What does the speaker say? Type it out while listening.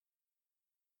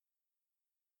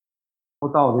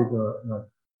到这个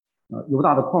犹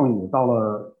大的旷野，到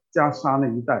了加沙那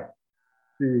一带，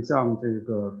去向这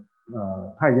个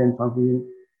太监传福音，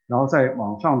然后再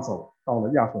往上走到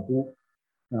了亚索都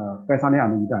该撒利亚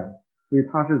那一带，所以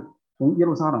他是从耶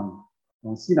路撒冷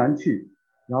往西南去，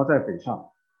然后再北上，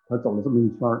他走了这么一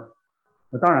圈儿。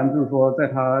当然就是说，在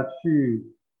他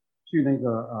去那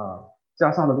个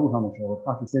加沙的路上的时候，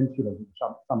他是先去了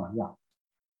撒玛利亚，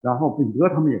然后彼得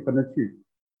他们也跟着去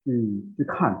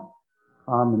看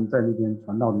他们在那边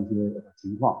传道的一些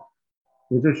情况。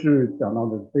所以这是讲到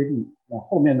的非利。那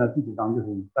后面呢，第九章就是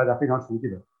大家非常熟悉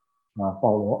的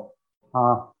保罗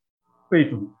他被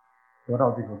主得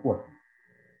到这个过程。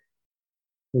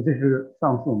所以这是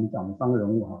上次我们讲的三个人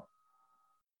物哈。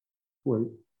我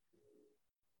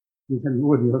今天如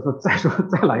果你要说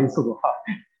再来一次的话，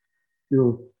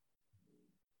就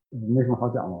没什么好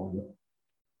讲了，我觉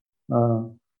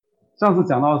得。上次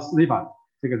讲到斯蒂凡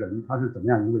这个人他是怎么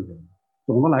样一个人，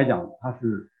总的来讲他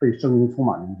是被圣灵充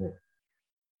满的一个人。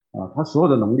他所有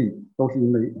的能力都是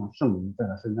因为圣灵在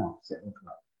他身上显露出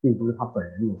来，并不是他本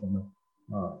人有什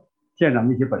么天然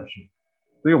的一些本事。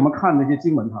所以我们看那些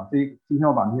经文哈，今天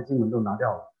我把那些经文都拿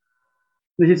掉了，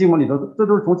那些经文里头，这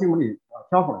都是从经文里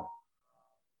挑出来的。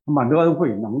满得恩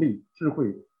惠、能力、智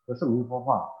慧和圣灵说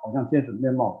话，好像天使的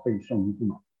面貌被圣灵充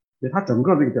满，所以他整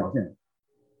个这个表现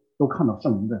都看到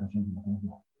圣灵在他身上的工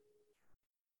作。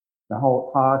然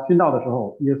后他殉道的时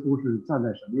候，耶稣是站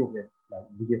在神右边来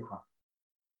迎接他，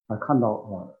他看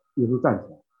到耶稣站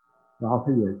起来，然后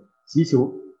他也祈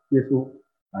求耶稣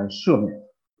来赦免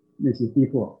那些逼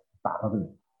迫打他的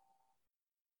人。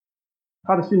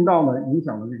他的殉道呢，影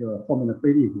响了这个后面的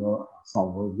腓利和扫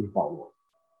罗以及保罗。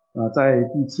在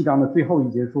第7章的最后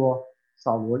一节说，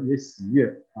扫罗也喜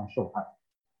悦受害。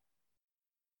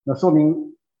那说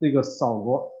明这个扫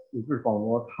罗也就是保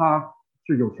罗，他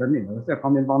是有权柄的，在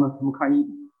旁边帮他们看一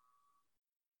笔。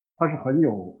他是很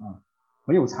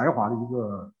有才华的一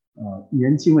个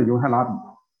年轻的犹太拉比，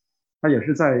他也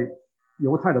是在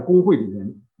犹太的公会里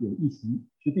面有一席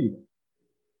之地的，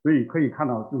所以可以看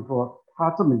到，就是说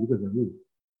他这么一个人物，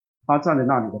他站在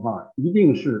那里的话，一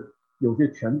定是有些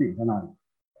权柄在那里，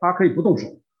他可以不动手，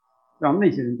让那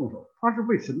些人动手。他是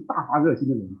为神大发热心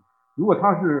的人。如果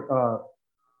他是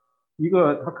一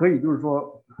个他可以就是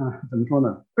说怎么说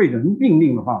呢，被人命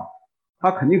令的话，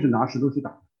他肯定是拿石头去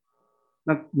打。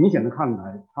那明显的看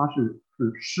来，他是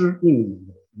施命令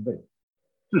的一位，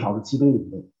至少是其中的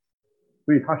一位，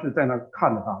所以他是在那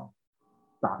看着他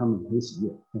打他们，很喜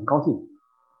悦，很高兴。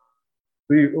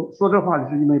所以说这话，就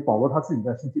是因为保罗他自己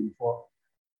在书信里说，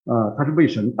他是为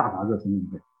神大发热心的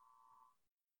一位。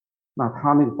那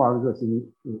他那个发的热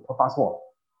心，他发错了，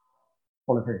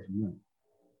后来他也承认。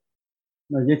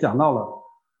那也讲到了，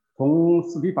从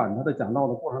斯提反他的讲道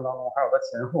的过程当中，还有他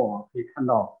前后可以看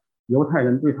到犹太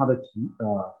人对他的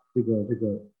这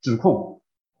个指控，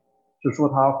是说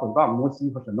他诽谤摩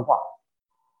西和神的话，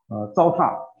糟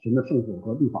蹋神的圣所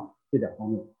和律法这2方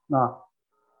面。那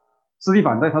斯提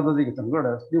反在他的这个整个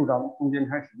的6章中间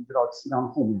开始，一直到7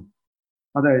章后面，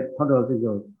他在他的这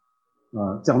个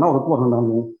讲道的过程当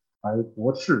中，来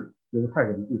驳斥犹太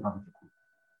人对他的指控。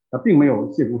他并没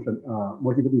有亵渎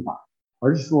摩西的律法，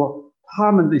而是说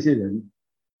他们这些人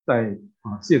在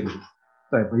亵渎，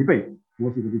在违背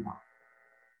摩西的律法，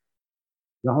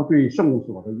然后对圣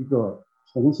所的一个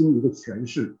重新一个诠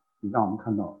释，也让我们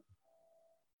看到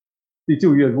对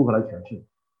旧约如何来诠释，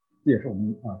这也是我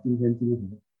们今天基督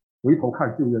徒回头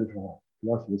看旧约的时候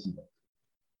也要学习的。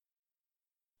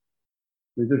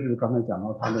所以这是刚才讲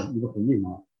到他的一个回应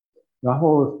啊。然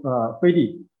后腓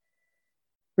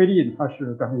利他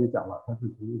是刚才也讲了，他是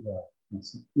从那个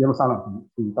耶路撒冷城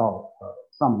去到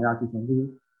撒玛利亚去传福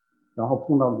音，然后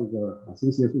碰到这个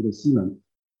行邪术的西门，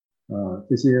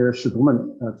这些使徒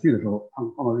们去的时候，他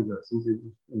们碰到这个行邪术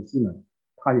的西门，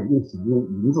他也想用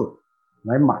银子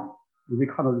来买，因为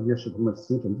看到这些使徒们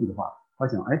行神迹的话，他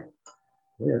想，哎，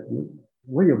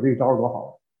我也有这个招多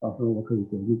好，到时候我可以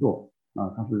回去做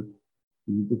他是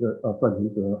以这个赚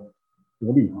钱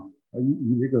得利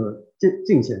以这个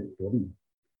敬虔得利。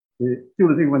所以就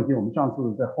是这个问题，我们上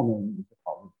次在后面有些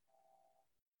讨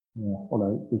论。后来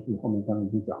就是后面刚才已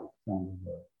经讲了，像那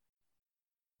个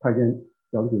太监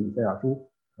了解以赛亚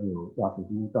书，还有亚述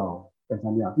都到该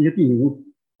撒利亚这些地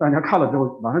名，大家看了之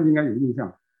后马上应该有印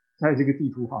象，在这个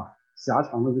地图狭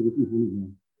长的这个地图里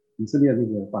面，以色列这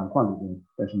个板块里面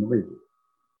在什么位置？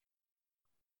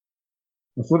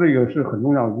我说这个是很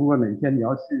重要。如果哪天你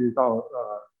要去到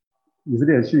以色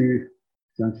列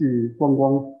想去观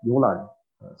光游览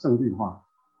圣地的话，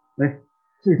哎，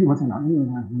这个地方在哪？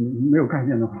没有概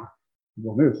念的话，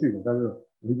我没有去过，但是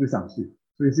我一直想去，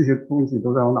所以这些东西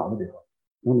都在我脑子里头。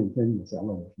等哪天有闲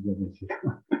了，有时间就去。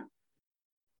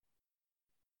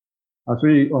啊，所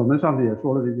以我们上次也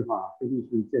说了这句话，菲利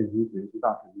是践行水师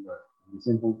大神的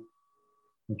先锋，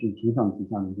他是承上启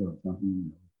下的一个将军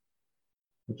人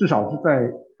物，至少是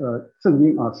在圣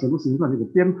经啊《使徒行传》这个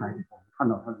编排里头看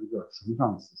到他是一个承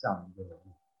上启下的一个人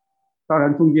物。当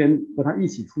然中间和他一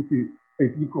起出去被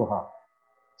逼迫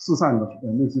四散的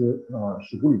那些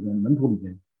使徒里面门徒里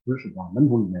面，不是使徒啊，门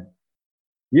徒里面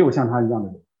也有像他一样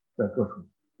的人在各处。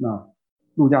那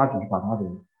路加只是把他给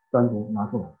单独拿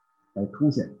出来凸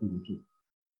显这件事。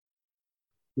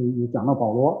所以讲到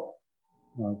保罗，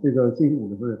这个星期五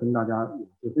的时候也跟大家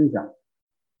有些分享，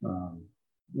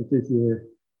那这些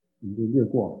我们就略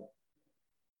过了，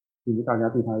因为大家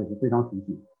对他也是非常熟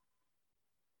悉。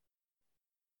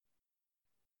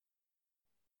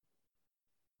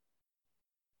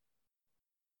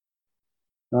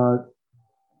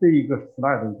这一个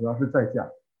slide 主要是在讲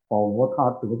保罗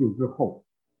他得救之后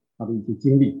他的一些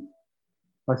经历。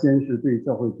他先是对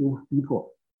教会逼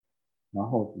迫，然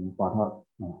后把他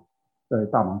在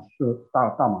大马色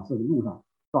的路上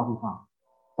抓住他，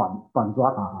反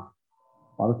抓他，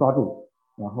把他抓住，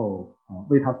然后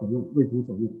为他所用，为主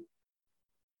所用。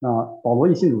那保罗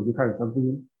一信主就开始传福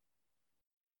音，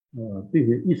并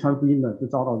且一传福音呢就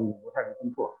遭到这个犹太人逼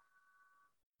迫。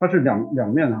他是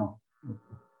两面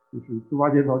就是猪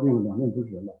八戒照镜子，两面不是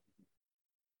人的。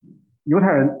犹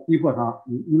太人逼迫他，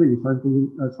因为你传福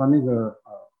音，传那个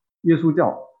耶稣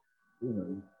教，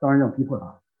当然要逼迫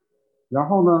他。然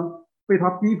后呢，被他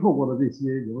逼迫过的这些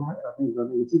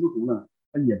那个基督徒呢，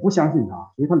他也不相信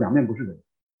他，所以他两面不是人。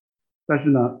但是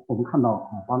呢，我们看到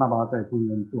巴拿巴在中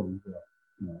间做了一个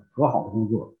和好的工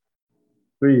作，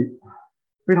所以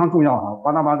非常重要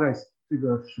巴拿巴在这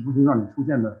个使徒行传里出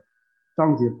现的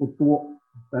章节不多，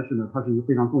但是呢，他是一个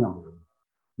非常重要的人。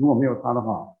如果没有他的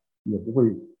话，也不会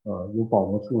有保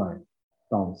罗出来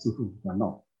到四处传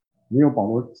道。没有保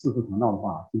罗四处传道的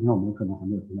话，今天我们可能还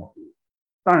没有听到。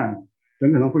当然，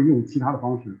神可能会用其他的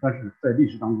方式，但是在历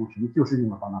史当中，神就是用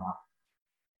了巴拿巴。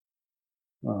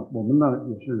我们呢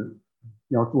也是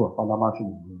要做巴拿巴式的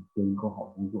跟和好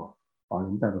的工作，把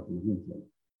人带到神的面前。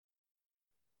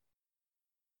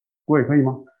我也可以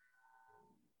吗？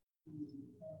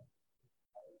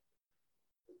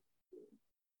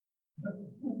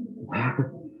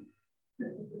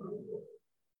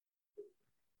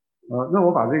那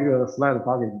我把这个 slide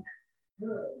发给你。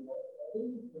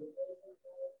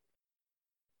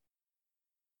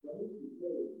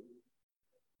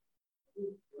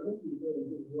我的体会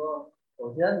就是说，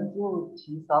首先你就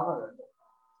提三个人，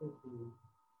就是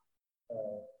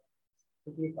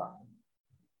斯蒂凡、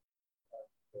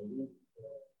腓力、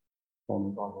保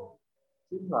罗。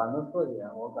斯蒂凡的特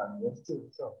点，我感觉就是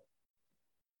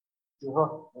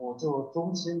说我就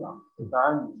中心嘛。当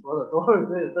然你说的都是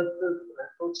对，这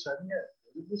都全面，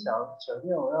我就不想全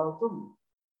面，我要重点。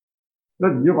那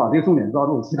你就把这个重点抓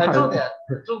住，其他人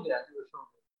重点就是圣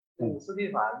经。斯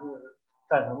蒂凡就是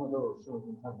干什么都有圣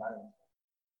经，他哪有？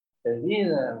腓力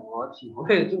呢，我体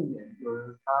会重点就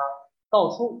是他到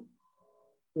处，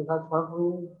就他传福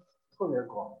音特别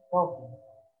广，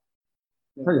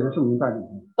他也是圣灵带领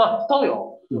的，都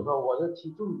有。就是说我就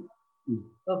提重点。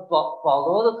那保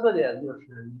罗的特点就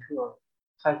是一个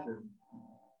开始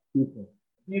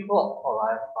逼迫，后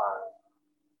来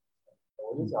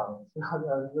我就想这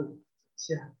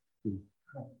先，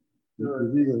就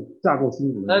是这个架构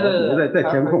清楚的，对，在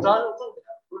填空。抓住重点，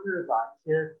不是把一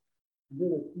些你这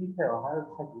个 detail 还是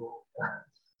太多。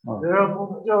我觉得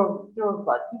不就是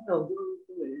把 detail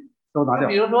都拿掉。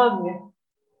比如说你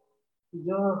已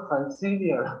经很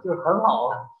senior 了，就是很老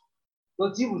了，都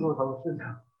记不住什么事情，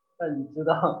但你知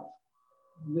道，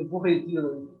你就不会记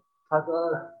了。他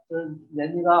说就是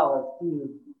年纪大了，记得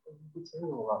不清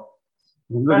楚了。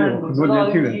但是你知道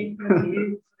一提斯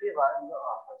蒂凡，你知道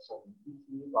很熟；一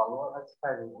提保罗，他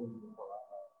开始就后来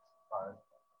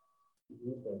一提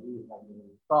腓力，他就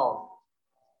到。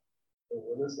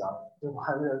我就想，这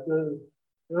玩意儿就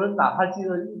是哪怕记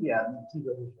得一点，记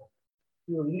得就是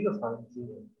只有一个词记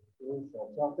得，就是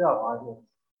像这样的话就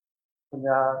更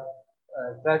加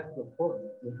get the point。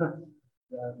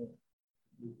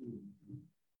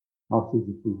好，谢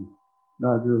谢。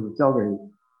那就交给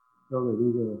这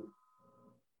个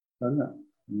闪闪，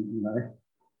你来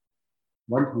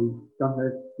完成刚才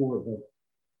郭伟的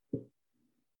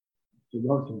指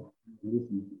要求，你的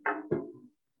信息。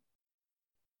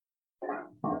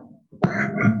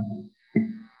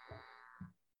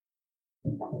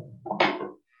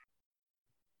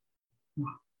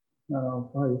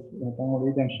不好意思，等我了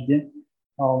一点时间。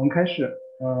好，我们开始。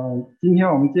今天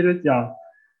我们接着讲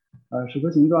《使徒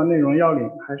行传》内容要领，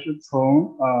还是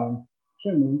从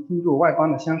圣灵倾注外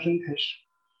邦的乡声开始。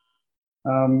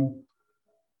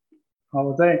好，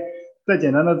我再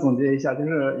简单的总结一下，就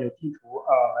是有地图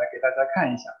来给大家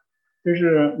看一下。就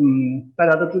是大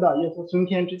家都知道，耶稣升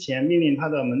天之前命令他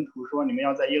的门徒说，你们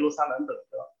要在耶路撒冷等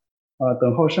着，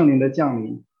等候圣灵的降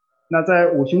临。那在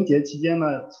五旬节期间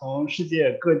呢，从世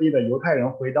界各地的犹太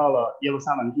人回到了耶路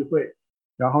撒冷聚会，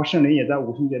然后圣灵也在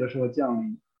五旬节的时候降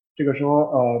临。这个时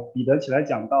候彼得起来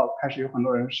讲道，开始有很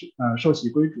多人受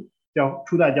洗归主，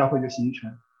初代教会就形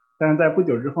成。但是在不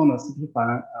久之后呢，司提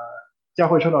反教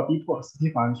会受到逼迫，司提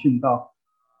反殉道。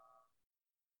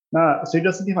那随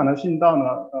着司提反的殉道呢，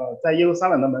在耶路撒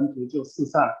冷的门徒就四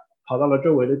散，跑到了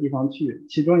周围的地方去。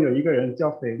其中有一个人叫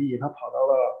腓力，他跑到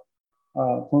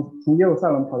了从耶路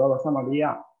撒冷跑到了撒玛利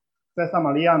亚。在撒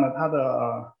玛利亚呢，他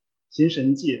的行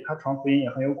神迹，他传福音也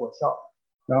很有果效。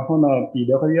然后呢，彼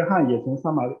得和约翰也从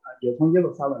耶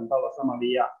路撒冷到了撒玛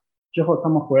利亚。之后他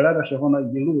们回来的时候呢，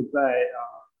一路在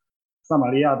撒玛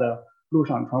利亚的路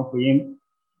上传福音。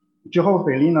之后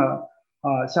腓力呢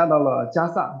下到了加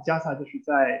萨就是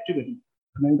在这个地方，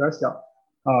可能有点小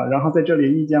然后在这里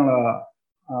遇见了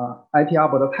埃提阿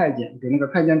伯的太监，给那个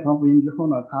太监传福音之后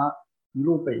呢，他一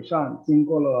路北上，经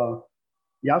过了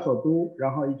亚索都，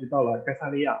然后一直到了该撒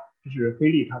利亚，这是腓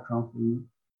力他传福音。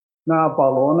那保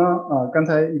罗呢刚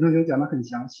才余同学讲的很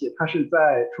详细，他是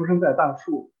出生在大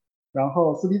树，然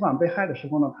后司提反被害的时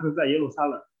候呢，他是在耶路撒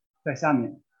冷，在下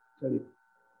面这里。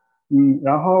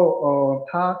然后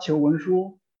他求文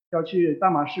书要去大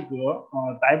马士革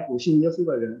逮捕信耶稣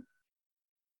的人，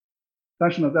但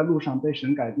是呢在路上被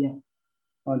神改变。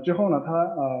之后呢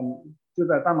他就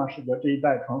在大马士革这一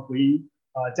带传福音。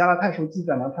加拉太书记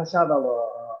载呢，他下到了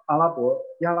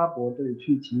亚拉伯这里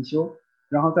去勤修，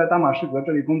然后在大马士革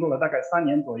这里工作了大概3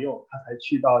年左右，他才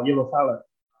去到耶路撒冷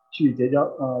去结交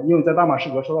因为在大马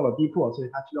士革受到了逼迫，所以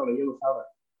他去到了耶路撒冷。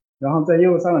然后在耶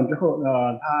路撒冷之后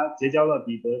他结交了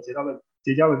彼得，结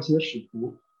交了这些使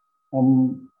徒。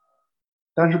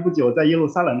但是不久在耶路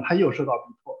撒冷他又受到逼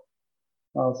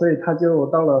迫，所以他就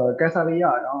到了该撒利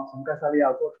亚，然后从该撒利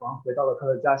亚坐船回到了他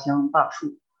的家乡大树。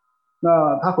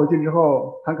那他回去之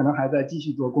后，他可能还在继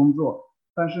续做工作，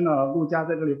但是呢，路加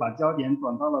在这里把焦点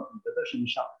转到了彼得的身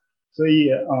上，所以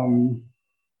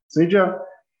随着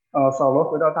扫罗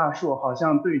回到大树，好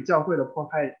像对教会的迫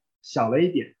害小了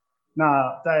一点。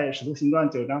那在使徒行传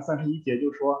9章31节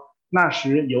就说，那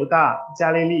时犹太、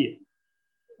加利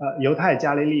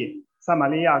利、撒玛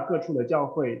利亚各处的教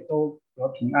会都得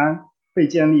平安，被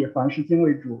建立，凡是敬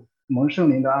畏主、蒙圣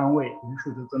灵的安慰，人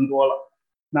数就增多了。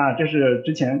那这是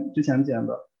之前讲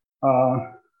的。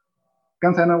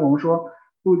刚才呢我们说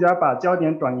路加把焦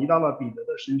点转移到了彼得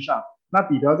的身上。那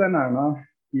彼得在哪儿呢？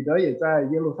彼得也在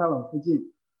耶路撒冷附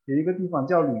近，有一个地方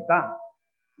叫吕大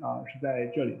是在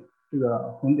这里，这个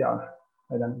红点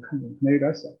大家能看见，可能有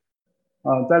点小。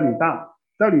在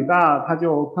吕大他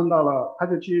就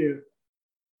去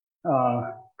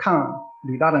看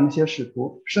吕大的那些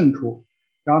圣徒，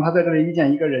然后他在这里遇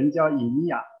见一个人叫以尼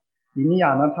亚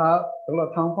呢，他得了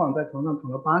瘫痪，在床上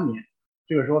躺了8年。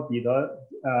这个时候彼得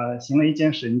行了一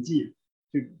件神迹，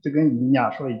就跟以尼亚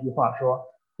说了一句话，说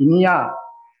以尼亚，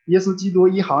耶稣基督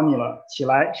医好你了，起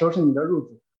来收拾你的褥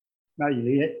子。那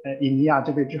以尼亚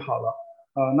就被治好了。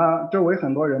那周围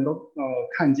很多人都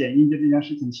看见，因为这件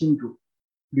事情信主。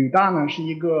吕大呢是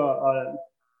一个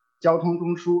交通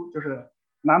中枢，就是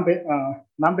南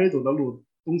北走的路、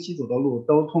东西走的路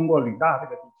都通过吕大这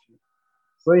个地区。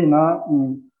所以呢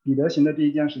彼得行的这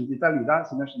一件神迹，在吕大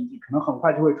行的神迹可能很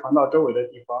快就会传到周围的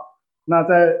地方。那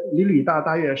在离吕大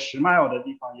大约10 mile 的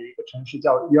地方有一个城市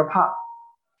叫约帕，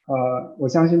我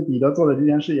相信彼得做的这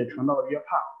件事也传到了约帕。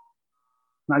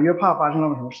那约帕发生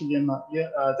了什么事件呢？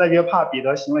在约帕彼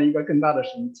得行了一个更大的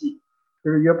神迹，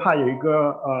就是约帕有一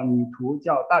个女徒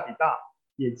叫大比大，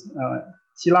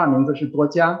希腊名字是多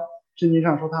加，圣经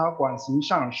上说她管行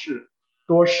善事，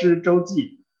多施周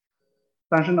济，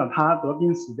但是呢她得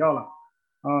病死掉了。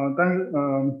但是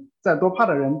在多帕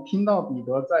的人听到彼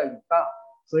得在吕大，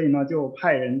所以呢就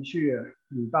派人去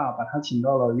吕大把他请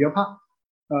到了约帕。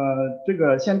这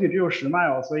个县距只有10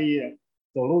 mile，所以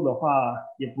走路的话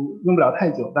也用不了太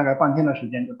久，大概半天的时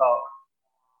间就到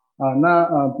了。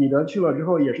那彼得去了之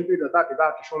后也是对着大比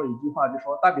大只说了一句话，就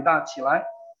说大比大起来。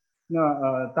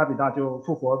那大比大就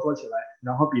复活坐起来，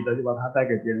然后彼得就把他带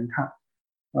给别人看。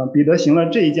彼得行了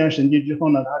这一件神迹之后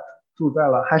呢，他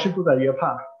还是住在约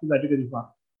帕，住在这个地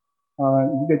方。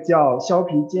一个叫削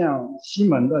皮匠西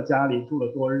门的家里住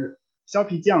了多日。削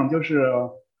皮匠就是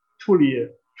处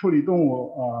理动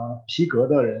物皮革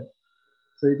的人，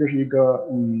所以这是一个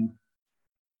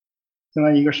相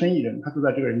当于一个生意人，他住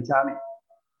在这个人家里。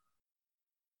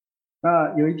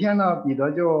那有一天呢，彼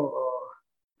得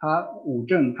他午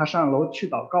正，他上楼去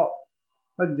祷告，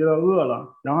他就觉得饿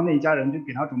了，然后那一家人就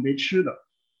给他准备吃的。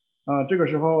这个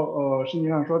时候圣经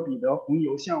上说彼得红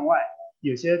油向外，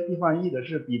有些地方译的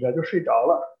是彼得就睡着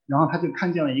了，然后他就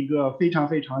看见了一个非常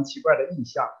非常奇怪的异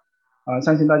象。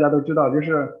相信大家都知道，就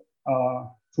是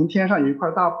从天上有一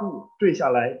块大布坠下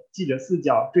来，系着4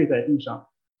角坠在地上，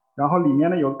然后里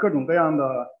面呢有各种各样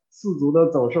的4足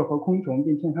的走兽和昆虫，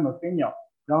并天上的飞鸟。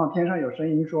然后天上有声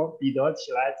音说：“彼得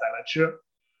起来宰了吃。”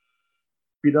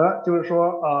彼得就是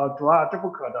说，主啊，这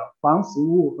不可的，凡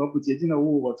俗物和不洁净的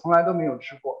物，我从来都没有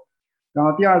吃过。然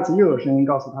后第2次又有声音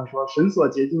告诉他说：“神所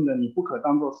洁净的，你不可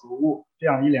当作俗物。”这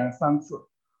样一连3次，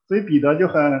所以彼得就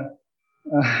很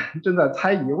正在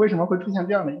猜疑为什么会出现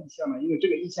这样的异象呢？因为这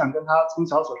个异象跟他从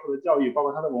小所受的教育，包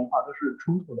括他的文化都是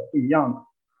冲突的、不一样的。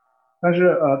但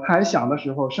是他还想的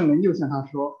时候，圣灵又向他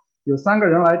说：“有3个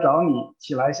人来找你，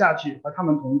起来下去和他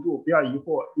们同住，不要疑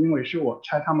惑，因为是我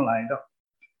差他们来的。”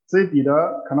所以彼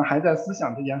得可能还在思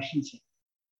想这件事情。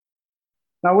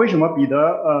那为什么彼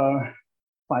得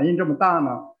反应这么大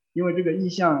呢？因为这个异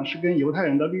象是跟犹太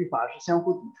人的律法是相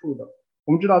互抵触的。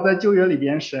我们知道在旧约里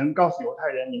边，神告诉犹太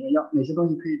人你们要哪些东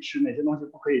西可以吃，哪些东西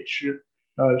不可以吃，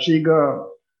是一个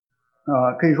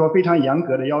可以说非常严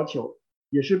格的要求，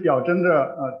也是表征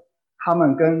着他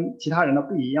们跟其他人的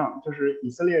不一样，就是以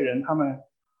色列人他们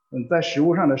在食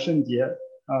物上的圣洁，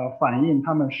反映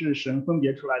他们是神分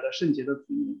别出来的圣洁的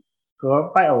子民，和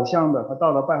拜偶像的和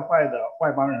道德败坏的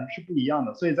外邦人是不一样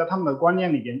的。所以在他们的观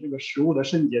念里边，这个食物的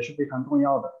圣洁是非常重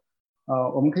要的。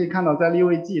我们可以看到在利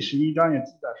未记11章也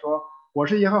记载说：“我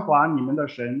是耶和华你们的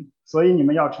神，所以你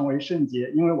们要成为圣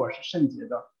洁，因为我是圣洁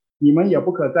的。你们也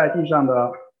不可在地上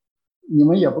的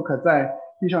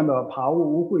爬物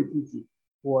污秽自己。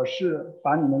我是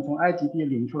把你们从埃及地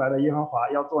领出来的耶和华，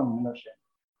要做你们的神。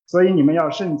所以你们要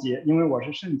圣洁，因为我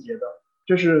是圣洁的。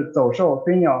这是走兽、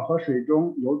飞鸟和水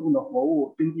中游动的活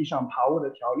物，并地上爬物的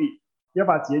条例。要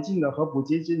把洁净的和不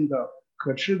洁净的、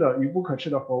可吃的与不可吃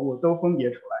的活物都分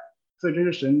别出来。”所以这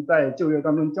是神在旧约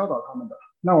当中教导他们的。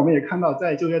那我们也看到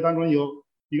在旧约当中有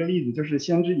一个例子，就是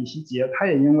先知以西结，他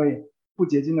也因为不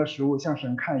洁净的食物向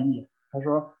神抗议，他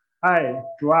说：“哎，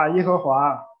主啊，耶和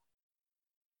华，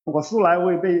我素来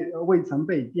未曾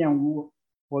被玷污，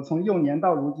我从幼年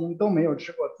到如今都没有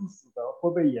吃过自死的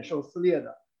或被野兽撕裂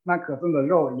的，那可憎的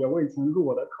肉也未曾入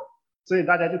我的口。”所以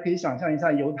大家就可以想象一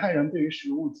下，犹太人对于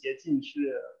食物洁净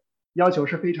要求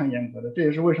是非常严格的，这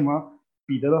也是为什么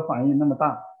彼得的反应那么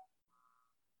大。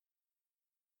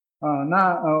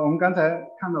我们刚才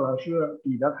看到的是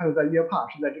彼得，他是在约帕，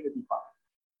是在这个地方。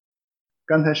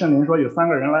刚才圣灵说有3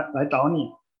个人来找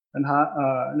你，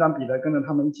让彼得跟着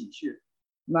他们一起去。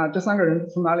那这3个人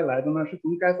从哪里来的呢？是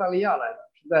从该撒利亚来的，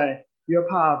是在约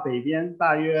帕北边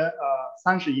大约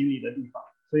30英里的地方。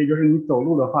所以就是你走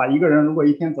路的话，一个人如果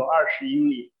一天走20英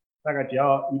里，大概只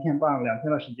要1天半2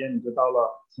天的时间，你就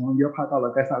从约帕到了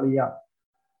该撒利亚。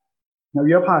那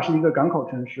约帕是一个港口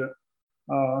城市，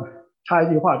插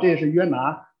一句话，这也是约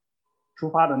拿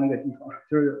出发的那个地方，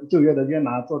就是旧约的约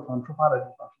拿坐船出发的地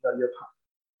方是在约帕。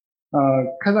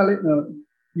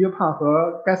约帕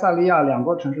和该撒利亚2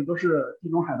个城市都是地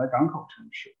中海的港口城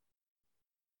市。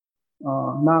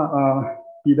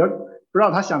彼得不知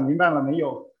道他想明白了没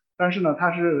有，但是呢，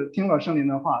他是听了圣灵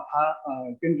的话，他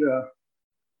跟着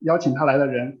邀请他来的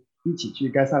人一起去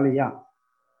该撒利亚。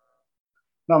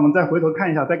那我们再回头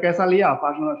看一下，在该撒利亚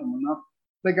发生了什么呢？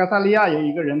在该撒利亚有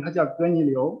一个人，他叫哥尼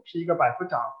流，是一个百夫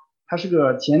长，他是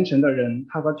个虔诚的人，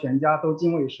他和全家都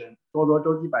敬畏神，多多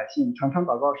周济百姓，常常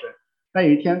祷告神。但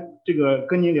有一天，这个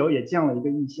哥尼流也见了一个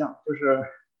异象，就是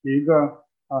有一个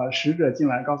使者进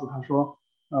来告诉他说，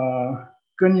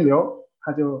哥尼流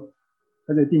他就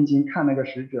定睛看那个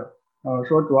使者，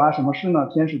说主啊，什么事呢？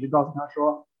天使就告诉他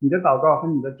说，你的祷告和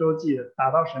你的周济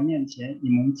达到神面前，以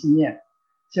蒙纪念。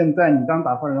现在你当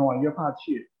打发人往约帕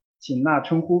去，请那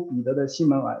称呼彼得的西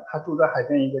门来，他住在海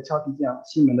边一个敲皮匠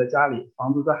西门的家里，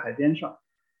房子在海边上。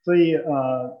所以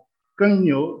哥尼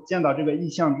流见到这个异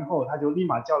象之后，他就立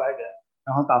马叫来人，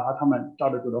然后打发他们照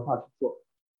着主的话去做。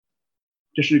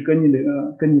这是哥尼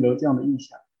流这样的异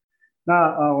象。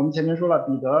那我们前面说了，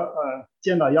彼得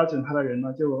见到邀请他的人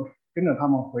呢，就跟着他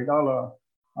们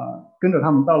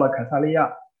到了凯撒利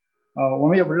亚。我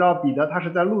们也不知道彼得他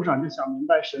是在路上就想明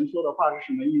白神说的话是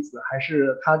什么意思，还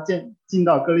是他进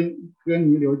到哥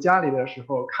尼流家里的时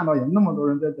候，看到有那么多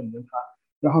人在等着他，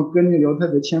然后哥尼流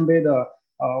特别谦卑的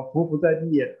匍匐在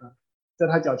地，在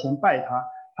他脚前拜他。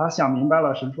他想明白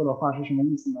了神说的话是什么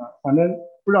意思呢？反正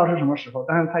不知道是什么时候，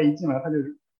但是他一进来他就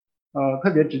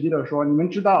特别直接的说，你们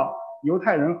知道犹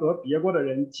太人和别国的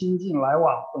人亲近来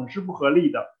往本是不合理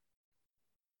的，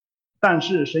但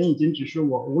是神已经指示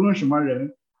我，无论什么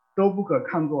人都不可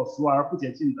看作俗而不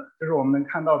洁净的。就是我们能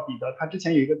看到彼得他之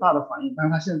前有一个大的反应，但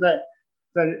是他现在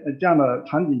在这样的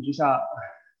场景之下，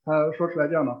他说出来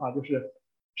这样的话，就是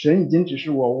神已经指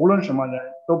示我，无论什么人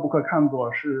都不可看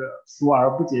作是俗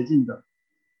而不洁净的。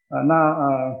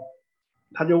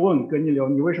他就问哥尼流，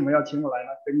你为什么要请我来呢？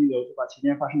哥尼流就把前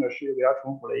面发生的事又给他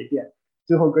重复了一遍。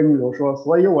最后哥尼流说，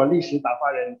所以我立时打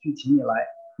发人去请你来，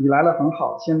你来了很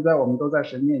好，现在我们都在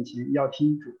神面前，要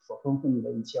听主所吩咐你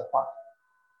的一切话。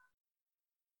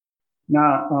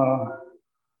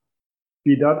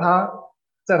彼得他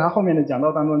在他后面的讲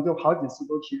道当中就好几次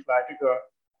都提出来这个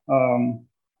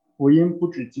福音不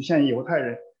只局限于犹太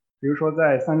人，比如说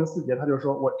在34节他就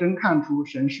说，我真看出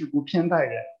神是不偏待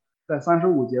人。在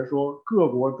35节说，各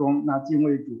国中那敬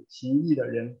畏主行义的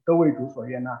人都为主所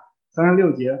悦纳。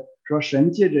36节说，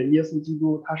神借着耶稣基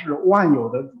督，他是万有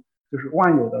的主，就是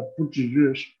万有的，不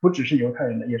只是犹太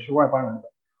人的，也是外邦人的。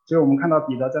所以我们看到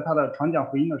彼得在他的传讲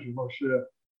福音的时候是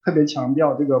特别强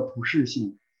调这个普世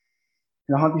性。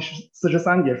然后第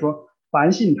43节说，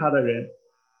凡信他的人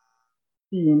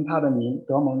必因他的名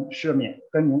得蒙赦免，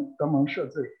得蒙赦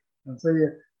罪。所以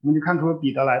我们就看出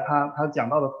彼得来他讲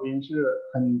到的福音是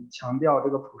很强调这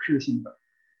个普世性的。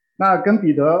那跟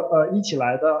彼得一起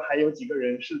来的还有几个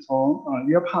人是从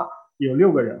约帕，有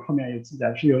6个人，后面有记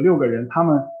载是有6个人，他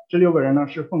们这6个人呢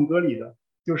是奉割礼的。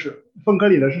就是奉割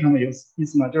礼的是什么意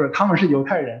思呢？就是他们是犹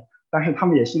太人，但是他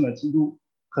们也信了基督，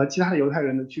和其他的犹太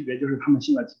人的区别就是他们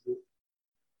信了基督。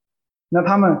那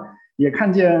他们也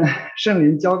看见圣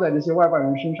灵浇在这些外邦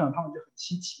人身上，他们就很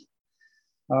稀奇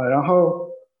然后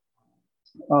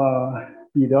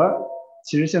彼得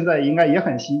其实现在应该也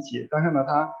很稀奇，但是呢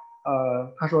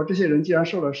他说这些人既然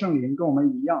受了圣灵跟我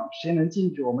们一样，谁能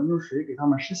禁止我们用水给他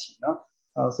们施洗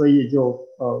呢？所以就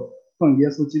奉耶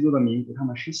稣基督的名给他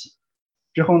们施洗。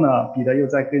之后呢，彼得又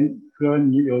在哥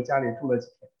尼流家里住了几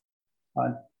天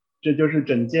这就是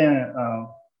整件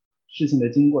事情的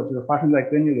经过，就是发生在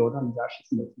哥尼流他们家事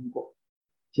情的经过，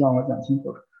希望我讲清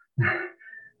楚了。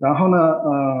然后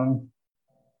呢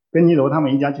哥尼流他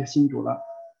们一家就信主了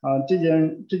这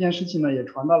件事情呢也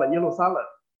传到了耶路撒冷。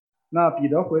那彼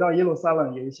得回到耶路撒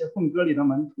冷，有一些奉割礼的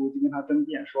门徒就跟他争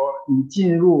辩说，你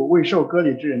进入未受割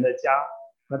礼之人的家，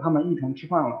和他们一同吃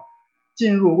饭了。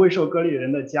进入未受割礼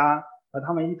人的家和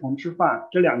他们一同吃饭，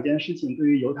这2件事情对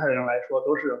于犹太人来说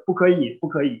都是不可以，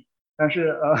但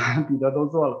是彼得都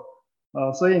做了。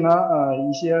所以呢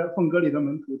一些奉割礼的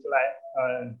门徒就来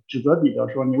指责彼得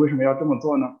说，你为什么要这么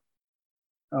做呢？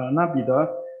那彼得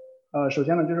首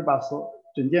先呢就是把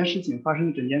整件事情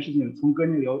从哥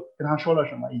尼流跟他说了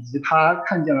什么，以及他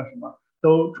看见了什么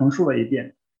都重述了一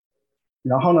遍。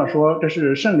然后呢说这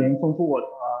是圣灵吩咐我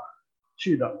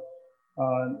去的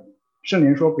圣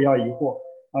灵说不要疑惑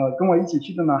跟我一起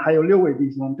去的呢还有6位弟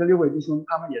兄，这6位弟兄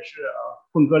他们也是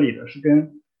奉割礼的，是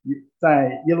跟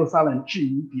在耶路撒冷质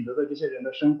疑彼得的这些人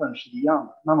的身份是一样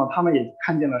的。那么他们也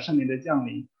看见了圣灵的降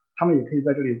临，他们也可以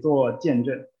在这里做见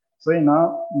证。所以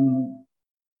呢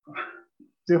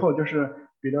最后就是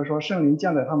彼得说圣灵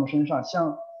降在他们身上，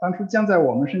像当初降在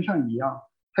我们身上一样。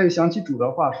他又想起主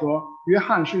的话说，约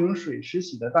翰是用水施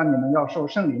洗的，但你们要受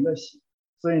圣灵的洗。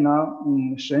所以呢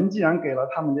神既然给了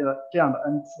他们这样的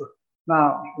恩赐，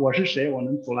那我是谁，我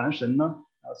能阻拦神呢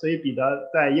所以彼得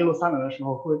在耶路撒冷的时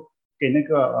候会给那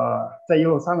个在耶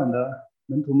路撒冷的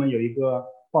门徒们有一个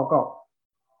报告。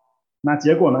那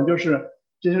结果呢就是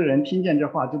这些人听见这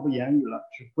话就不言语了，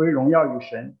只归荣耀于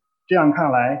神。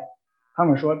他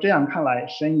们说这样看来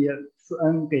神也赐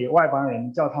恩给外邦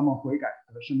人，叫他们悔改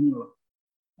得生命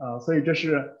了所以这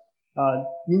是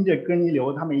因着哥尼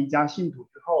流他们一家信主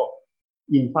之后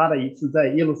引发的一次在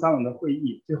耶路撒冷的会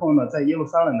议。最后呢在耶路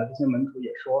撒冷的这些门徒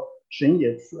也说神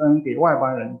也赐恩给外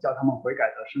邦人，叫他们悔改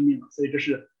得生命了。所以这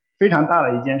是非常大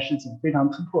的一件事情，非常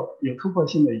有突破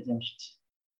性的一件事情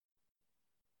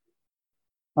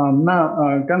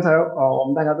刚才我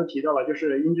们大家都提到了，就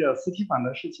是因着斯提反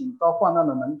的事情遭患难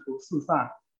的门徒四散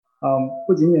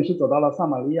不仅仅是走到了撒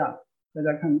玛利亚，大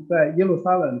家看在耶路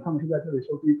撒冷他们是在这里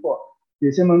受逼迫，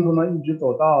有些门徒呢一直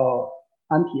走到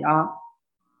安提阿。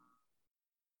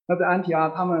那在安提阿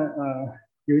他们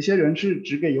有一些人是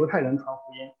只给犹太人传福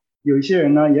音，有一些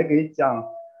人呢也给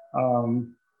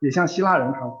也向希腊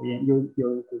人传福音，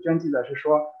有古卷记载是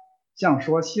说像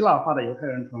说希腊话的犹太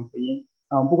人传福音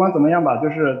不管怎么样吧，就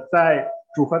是在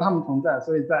主和他们同在，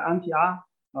所以在安提阿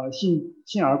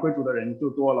信而归主的人就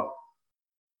多了。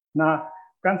那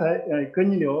刚才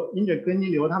因着哥尼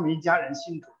流他们一家人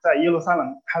信主，在耶路撒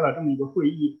冷开了这么一个会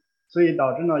议，所以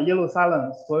导致呢耶路撒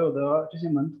冷所有的这些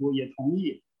门徒也同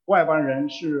意外邦人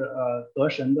是得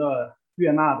神的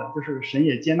悦纳的，就是神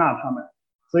也接纳他们。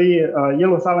所以耶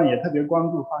路撒冷也特别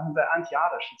关注发生在安提阿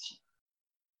的事情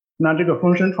那这个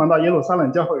风声传到耶路撒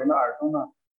冷教会人的耳中呢，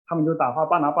他们就打发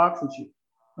巴拿巴出去。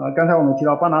刚才我们提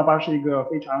到巴拿巴是一个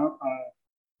非常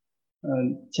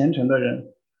虔诚的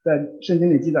人，在圣经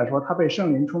里记载说他被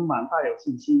圣灵充满，大有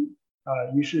信心。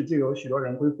于是就有许多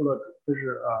人归服了主，就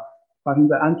是发生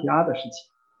在安提阿的事情。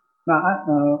那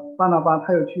巴拿巴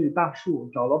他又去大树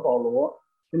找了保罗，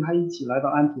跟他一起来到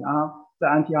安提阿，在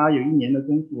安提阿有1年的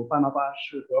功夫。巴拿巴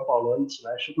是和保罗一起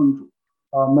来侍奉主。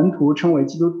门徒称为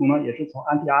基督徒呢，也是从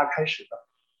安提阿开始的。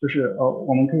就是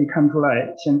我们可以看出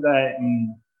来，现在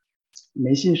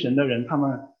没信神的人他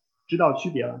们知道区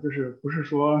别了，就是不是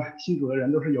说信主的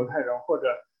人都是犹太人，或者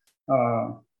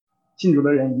信主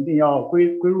的人一定要归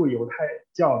入犹太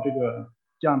教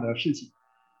这样的事情。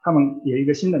他们有一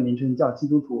个新的名称叫基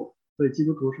督徒，所以基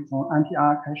督徒是从安提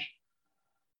阿开始。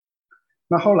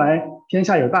那后来天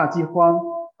下有大饥荒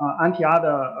安提阿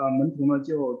的门徒呢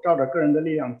就照着个人的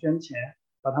力量捐钱，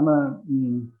把他们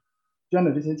捐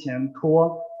的这些钱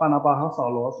托巴拿巴和扫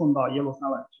罗送到耶路撒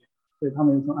冷去，所以他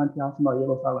们又从安提阿送到耶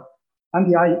路撒冷。安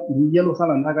提阿离耶路撒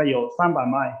冷大概有300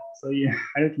迈，所以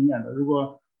还是挺远的。如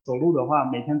果走路的话，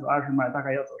每天走20迈，大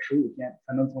概要走15天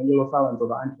才能从耶路撒冷走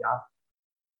到安提阿。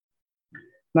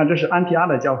那这是安提阿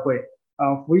的教会。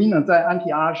福音呢在安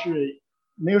提阿是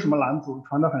没有什么拦阻，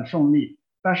传得很顺利。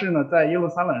但是呢在耶路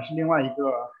撒冷是另外一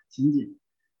个情景。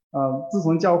自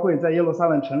从教会在耶路撒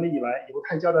冷成立以来，犹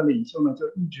太教的领袖呢就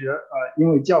一直因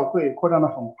为教会扩张的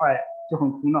很快就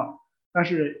很苦恼。但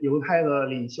是犹太的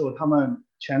领袖他们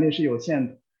权力是有限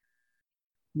的。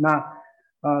那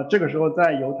这个时候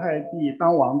在犹太地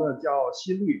当王的叫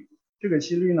希律，这个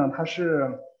希律呢他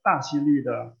是大希律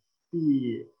的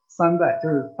第3代，就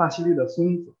是大希律的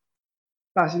孙子。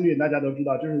大希律大家都知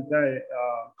道，就是在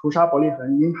屠杀伯利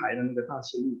恒婴孩的那个大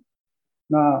希律。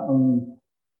那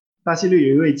大希律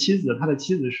有一位妻子，他的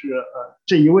妻子是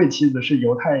这一位妻子是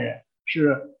犹太人，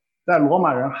是在罗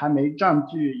马人还没占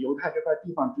据犹太这块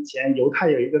地方之前，犹太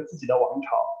有一个自己的王朝，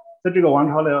在这个王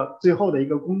朝的最后的一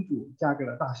个公主嫁给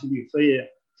了大希律，所以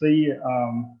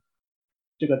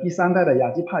这个第3代的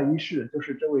亚基帕一世就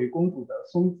是这位公主的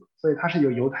孙子，所以他是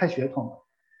有犹太血统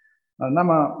的。那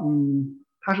么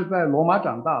他是在罗马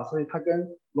长大，所以他跟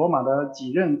罗马的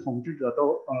几任统治者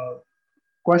都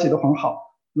关系都很好。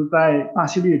就在大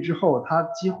希律之后，他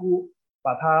几乎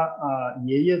把他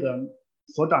爷爷的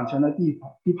所掌权的地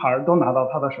盘都拿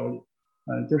到他的手里。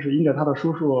就是因着他的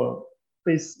叔叔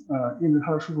被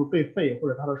废，或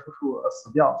者他的叔叔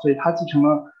死掉，所以他继承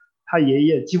了他爷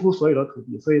爷几乎所有的土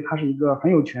地，所以他是一个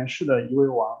很有权势的一位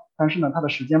王。但是呢他的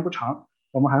时间不长，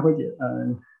我们还会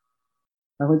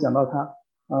讲到他。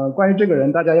关于这个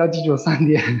人大家要记住3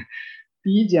点。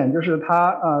第一点就是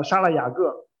他杀了雅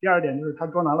各，第2点就是他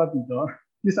捉拿了彼得，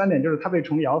第3点就是他被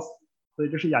虫咬死，所以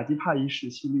这是亚基帕一世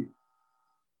希律。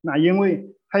那因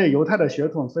为他有犹太的血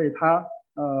统，所以他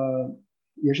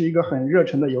也是一个很热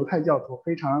忱的犹太教徒，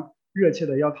非常热切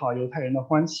的要讨犹太人的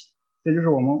欢喜。这就是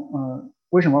我们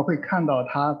为什么会看到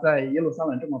他在耶路撒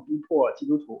冷这么逼迫基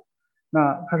督徒。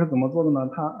那他是怎么做的呢？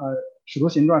他使徒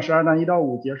行传12章1到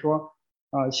5节说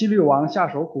希律王下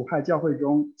手苦害教会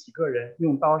中几个人，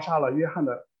用刀杀了约翰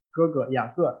的哥哥雅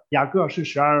各。雅各是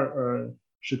12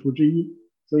使徒之一，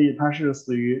所以他是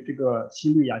死于这个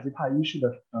希律亚基帕一世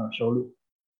的手里。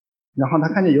然后他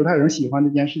看见犹太人喜欢这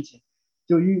件事情，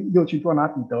就又去捉拿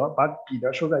彼得，把彼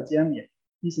得收在监里，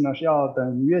意思呢是要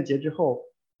等逾越节之后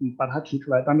把他提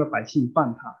出来当着百姓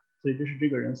办他。所以这是这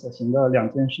个人所行的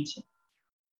2件事情。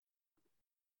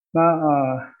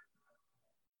那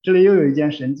这里又有一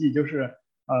件神迹，就是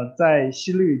在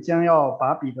希律将要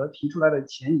把彼得提出来的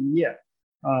前一夜，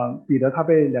彼得他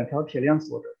被2条铁链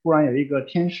锁着，突然有一个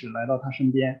天使来到他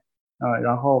身边，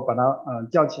然后把他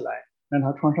叫起来，让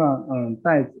他穿上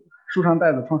带子，束上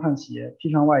带子，穿上鞋，披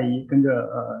上外衣，跟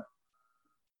着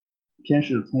天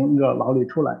使从那个牢里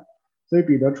出来。所以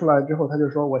彼得出来之后，他就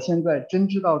说：“我现在真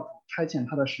知道主差遣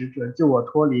他的使者救我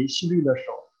脱离希律的手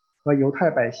和犹太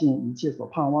百姓一切所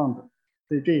盼望的。”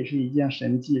所以这也是一件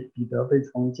神迹，彼得被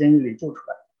从监狱里救出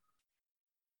来。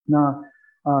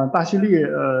那大希律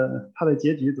他的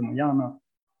结局怎么样呢？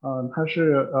他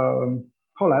是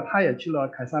后来他也去了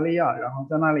凯撒利亚，然后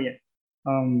在那里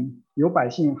有百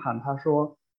姓喊他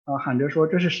说喊着说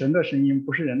这是神的声音，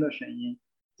不是人的声音。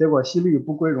结果希律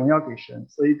不归荣耀给神，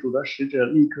所以主的使者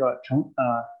立刻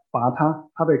罚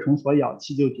他被虫所咬，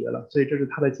气就绝了。所以这是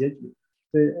他的结局。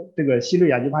所以这个希律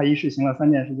亚基帕一世行了3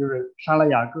件事，就是杀了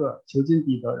雅各，囚禁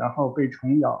彼得，然后被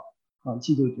虫咬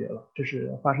气就绝了。这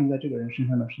是发生在这个人身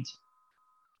上的事情。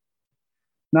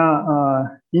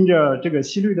那因着这个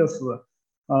希律的死，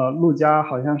路加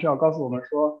好像是要告诉我们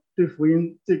说，对福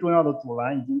音最重要的阻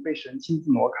拦已经被神亲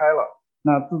自挪开了。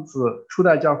那自此初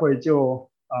代教会就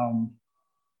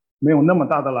没有那么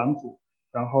大的拦阻，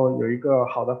然后有一个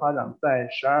好的发展。在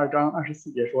12章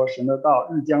24节说，神的道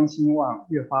日将兴旺，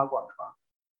越发广传。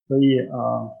所以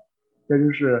这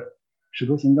就是使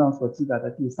徒行传所记载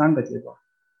的第3个阶段。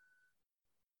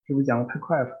是不是讲的太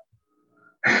快了？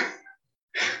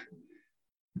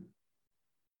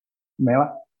没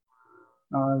了。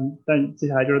但接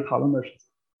下来就是讨论的事情。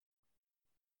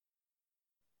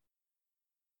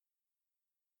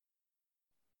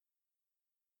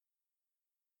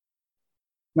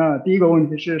那第一个问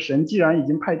题是，神既然已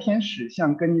经派天使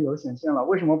向哥尼流显现了，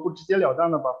为什么不直截了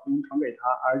当的把福音传给他，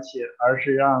而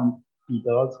是让彼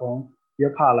得从约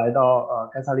帕来到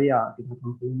该撒利亚给他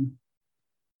传福音？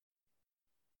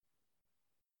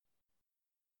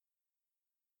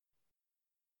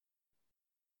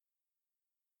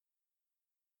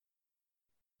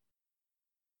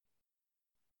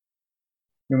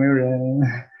有没有人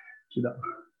知道？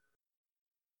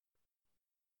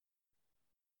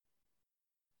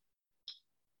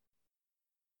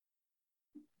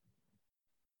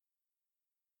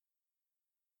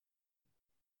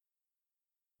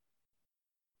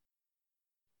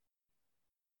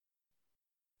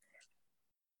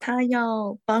他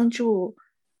要帮助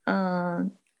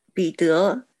彼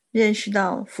得认识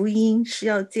到福音是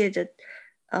要借着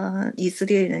以色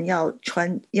列人要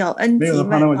恩没有的话，及万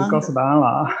邦的。那我就告诉答案了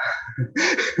啊。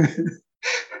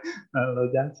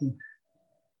罗佳请。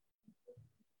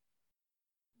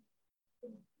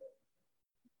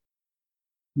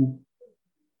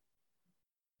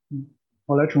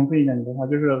我来重复一下你的话，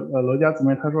就是罗家姊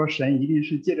妹她说神一定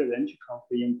是借着人去传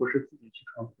福音，不是自己去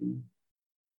传福音。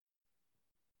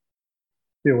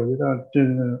对，我觉得这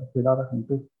回答的很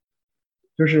对，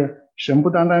就是神不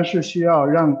单单是需要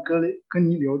让哥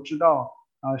尼流知道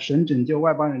神拯救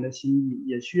外邦人的心意，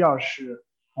也需要是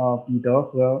彼得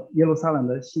和耶路撒冷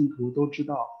的信徒都知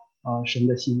道神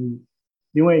的心意，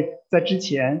因为在之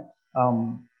前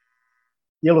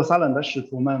耶路撒冷的使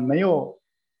徒们没有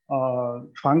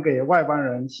传给外邦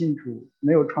人信主，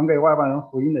没有传给外邦人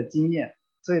福音的经验，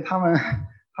所以他们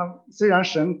虽然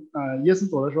神耶稣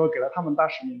走的时候给了他们大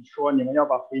使命，说你们要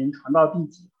把福音传到地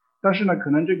极，但是呢，可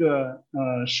能这个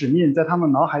使命在他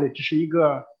们脑海里只是一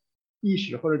个意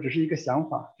识，或者只是一个想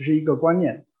法，只是一个观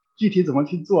念，具体怎么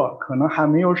去做，可能还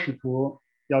没有使徒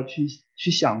要去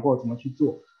想过怎么去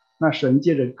做。那神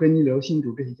借着哥尼流信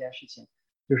主这一件事情，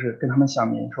就是跟他们讲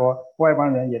明说，外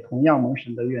邦人也同样蒙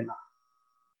神的悦纳，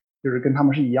就是跟他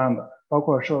们是一样的，包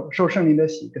括受圣灵的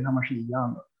洗跟他们是一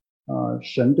样的。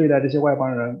神对待这些外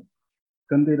邦人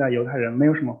跟对待犹太人没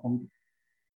有什么分别。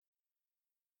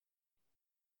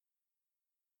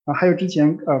还有之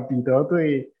前彼得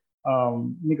对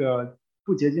那个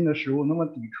不洁净的食物那么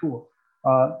抵触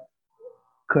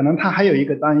可能他还有一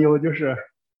个担忧，就是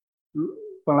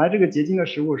本来这个洁净的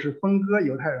食物是分割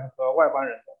犹太人和外邦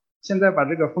人的，现在把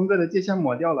这个分割的界限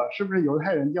抹掉了，是不是犹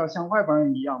太人就要像外邦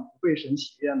人一样不被神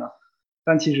喜悦呢？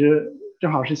但其实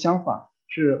正好是相反，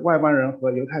是外邦人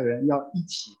和犹太人要一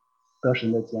起得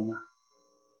神的接纳。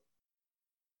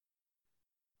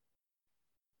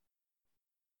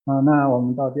那我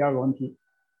们到第2个问题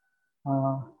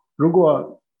如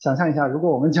果想象一下，如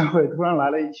果我们教会突然来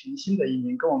了一群新的移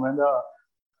民，跟我们的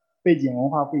背景文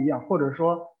化不一样，或者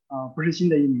说不是新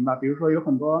的移民吧，比如说有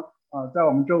很多在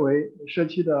我们周围社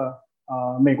区的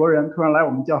美国人突然来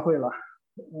我们教会了，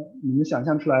你们想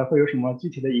象出来会有什么具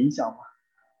体的影响吗？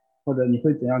或者你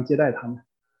会怎样接待他们？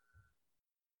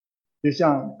就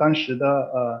像当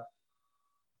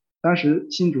时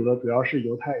信主的主要是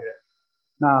犹太人，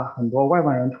那很多外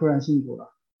邦人突然信主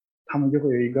了，他们就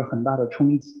会有一个很大的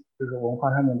冲击，就是文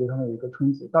化上面对他们有一个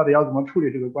冲击，到底要怎么处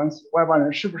理这个关系？外邦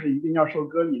人是不是一定要受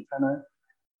割礼才能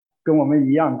跟我们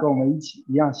一样，跟我们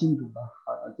一样信主呢？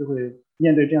就会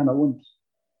面对这样的问题。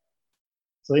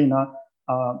所以呢，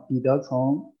彼得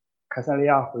从凯撒利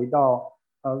亚回到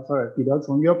彼得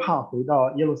从约帕回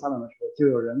到耶路撒冷的时候，就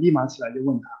有人立马起来就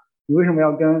问他，你为什么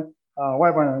要跟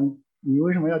外邦人？你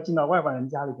为什么要进到外邦人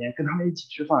家里边跟他们一起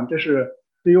吃饭？这是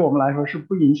对于我们来说是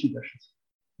不允许的事情。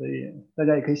所以大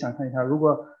家也可以想象一下，如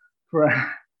果突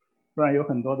然有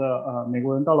很多的美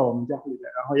国人到了我们教会里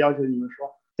边，然后要求你们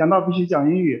说讲道必须讲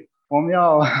英语，我们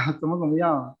要怎么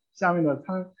样，下面的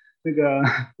那个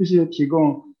必须提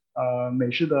供美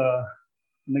式的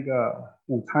那个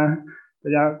午餐，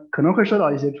大家可能会受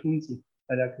到一些冲击。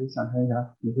大家可以想象一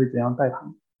下你会怎样带他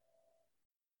们。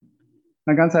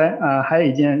那刚才还有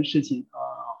一件事情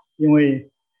因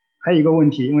为还有一个问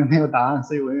题，因为没有答案，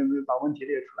所以我也没有把问题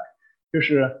列出来。就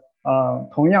是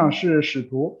同样是使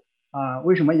徒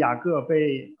为什么雅各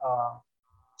被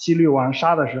希律王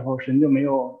杀的时候，神就没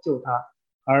有救他，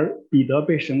而彼得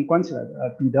被希律关起来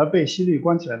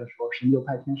的时候，神就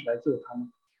派天使来救他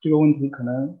们？这个问题可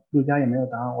能陆家也没有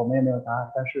答案，我们也没有答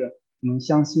案，但是我们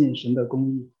相信神的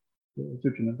公义，就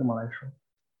只能这么来说。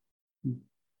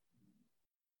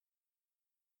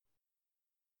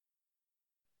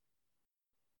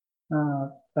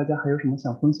那大家还有什么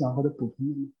想分享或者补充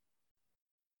的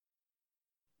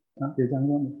吗？别讲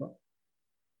讲你说。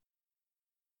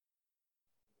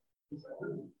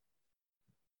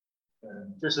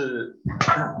就是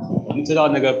我们知道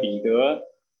那个彼得，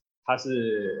他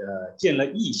是见了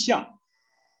异象，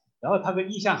然后他的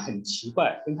异象很奇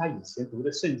怪，跟他以前读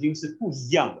的圣经是不一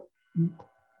样的。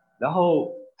然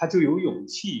后他就有勇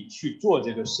气去做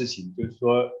这个事情，就是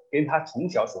说跟他从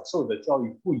小所受的教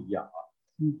育不一样啊。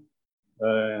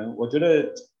我觉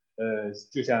得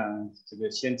就像这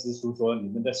个先知书说，你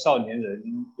们的少年人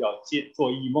要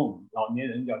做异梦，老年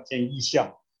人要见异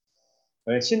象。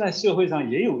现在社会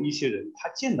上也有一些人，他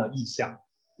见到异象，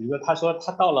比如说他说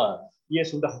他到了耶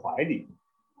稣的怀里，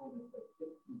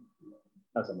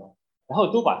那什么，然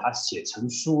后都把它写成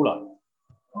书了。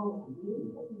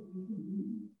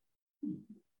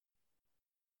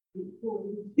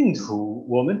信徒，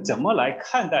我们怎么来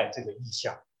看待这个异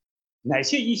象？哪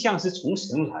些异象是从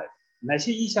神来的？哪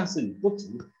些异象是你不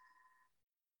足的？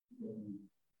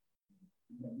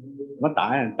什么答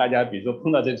案？大家比如说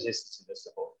碰到这些事情的时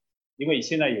候，因为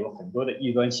现在有很多的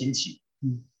异端兴起，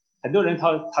很多人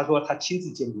他说他亲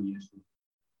自见过耶稣，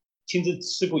亲自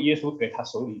吃过耶稣给他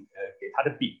手里给他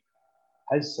的饼，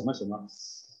还是什么什么，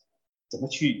怎么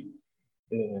去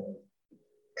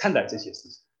看待这些事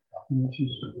情？去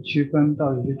区分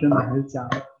到底是真的还是假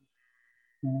的？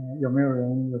有没有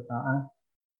人有答案？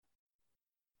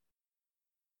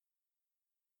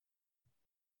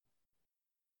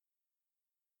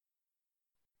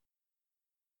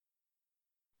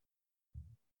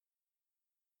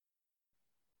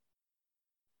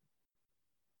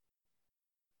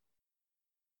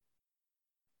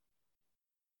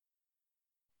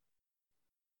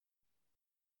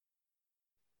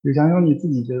吕强兄，你自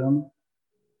己觉得呢？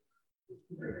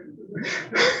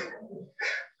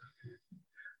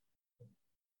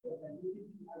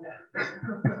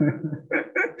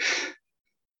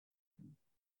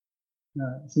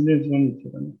那新建兄，你觉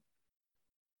得呢？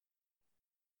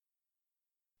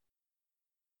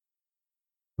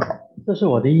这是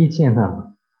我的意见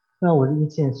啊。那我的意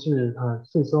见是，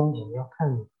最终我们要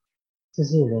看这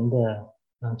些人的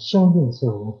生命是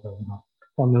如何哈，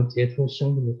有没有结出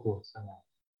生命的果子来。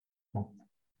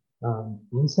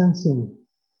我们相信，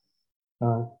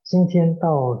今天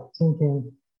到今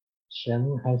天，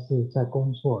神还是在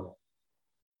工作的。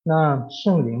那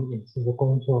圣灵也是在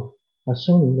工作。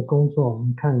圣灵的工作，我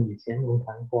们看以前我们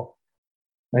谈过，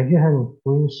约翰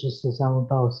福音14章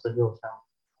到16章，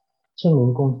圣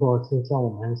灵工作是叫我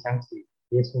们想起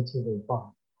耶稣基督的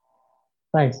话，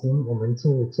带领我们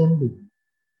进入真理。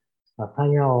他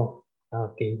要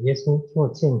给耶稣做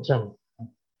见证。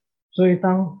所以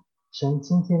当神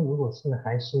今天如果是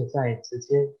还是在直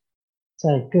接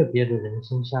在个别的人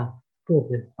身上、个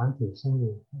别的团体生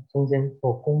命中间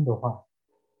做工的话，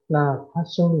那他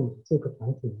生命这个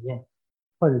团体里面，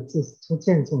或者出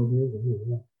见证这些人里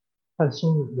面，他的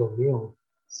生命有没有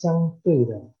相对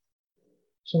的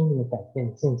生命的改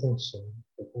变，见证神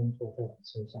的工作在他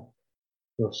身上，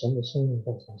有神的生命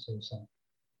在他身上。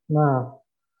那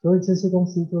所以这些东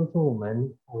西就是说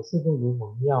我是认为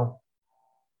我们要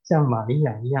像玛利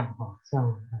亚一样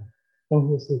像东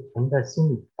西是存在心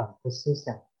里，反复思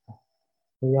想，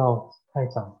不要太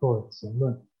早做结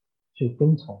论，去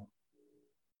跟从，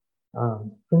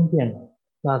分辨了。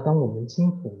那当我们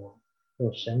清楚了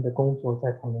有神的工作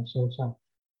在他们身上，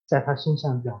在他身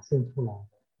上表现出来的，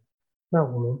那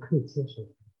我们可以接受。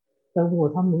但如果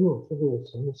他没有这个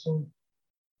神的生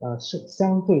命，是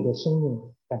相对的生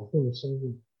命改变的生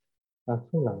命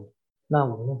出来，那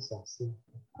我们要小心。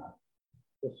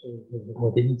这是我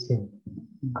的意见。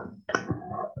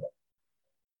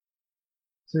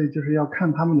所以就是要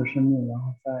看他们的生命，然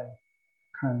后再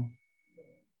看。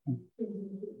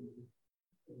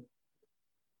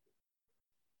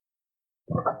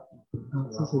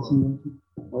谢谢新东西，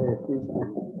我也非常。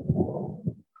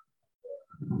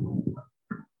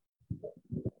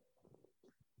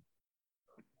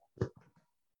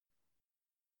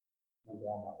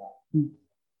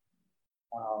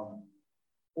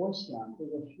我想这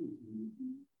个事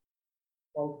情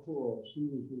包括生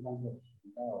命书上所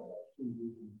提到的，圣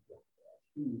经中讲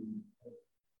的，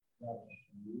要使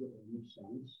人想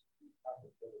起他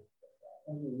的这个，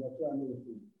但是要这样那个事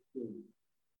情，对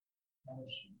他的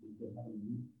使命对他的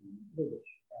民族那个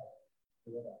时代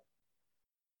说的，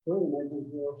所以呢，就是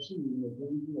说圣灵的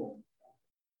工作，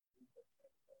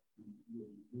有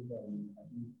一个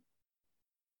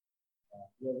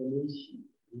revelation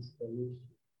inspiration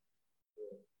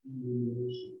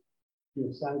有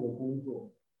3个工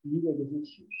作，第一个就是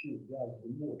启示，第二个是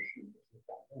默示，就是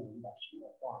感动人把神的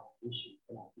话给写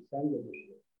出来，第3个就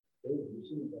是给我们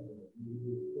现在的人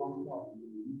光照我们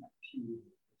明白信任。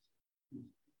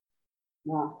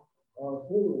那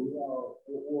所以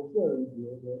我个人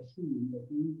觉得市民的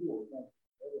工作在古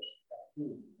代的时代，跟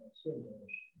我们在现在的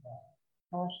时代，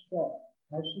它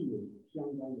还是有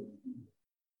相当的意义。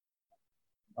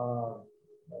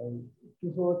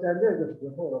就说在那个时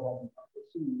候的话，比方说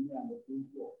市民那样的工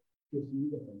作，就是一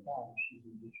个很大的事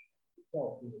情，就是教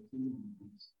会的经营东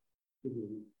西，这个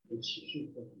有启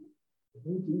示作用。不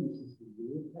仅仅是属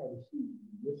于犹太的信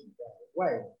徒，也许在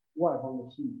外方的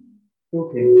信徒都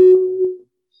可以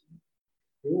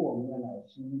给我们来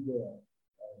是一个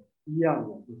一样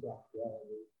的，就是和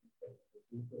的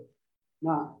机会。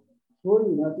那所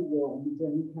以呢，这个我们这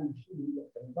样看，是一个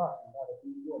很大的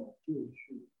工作呢，就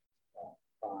是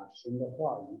把神的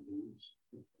话语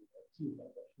记载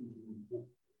在圣经里面。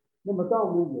那么当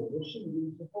我们有了圣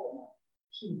经之后呢，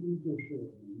圣经就是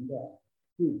我们的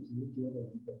最直接的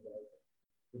一个标准。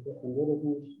就是很多的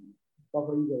东西，包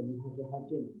括一个人说他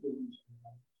建立对立成他，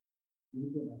一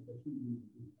个呢和圣经的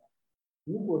记载。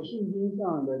如果圣经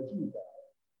上的记载，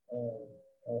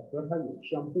和它有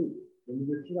相悖，我们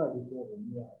就知道就是说我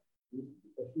们要读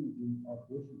圣经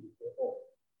读史的时候，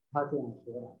他这样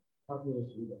说了，他是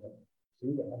神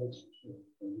给他的启示，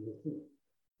我们就信。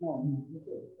那我们就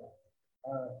做一下。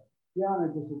第二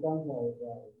呢，就是刚才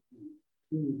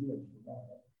经理也提到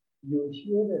的，有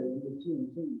些的人的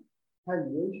见证，他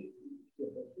也许写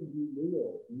的圣经没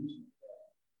有明显的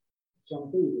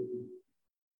相悖的地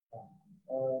方。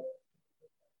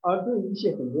而对一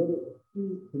些很多的弟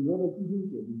兄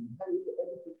姐妹，它有一个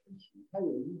edification， 它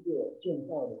有一个建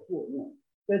造的作用。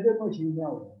在这种情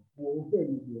况下，我个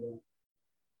人觉得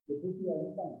也不需要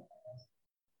一半。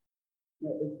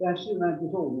但是呢，就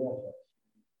说我们要小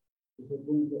心，就是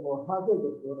不用说他这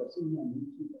个说的圣经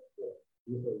明记的是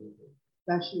如何，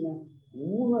但是呢，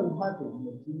无论他怎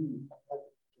么的经历，他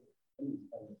很有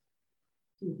道理，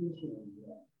这就是我们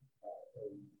的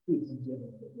最直接的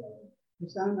一个标准。第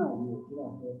三呢，我们也知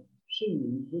道说，圣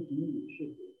灵不仅仅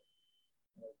是给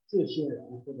这些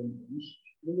人或者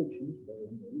一个群体的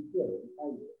人，每一个人他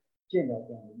也见到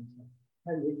这样的影响，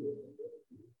他也给很多的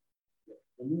经历，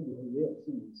我们里面也有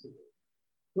圣灵赐给，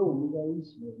所以我们在一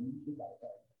起，我们一起祷告，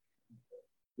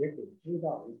也可以知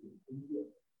道，也可以分辨。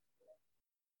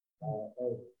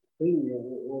所以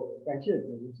我感谢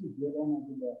主，我是觉得呢，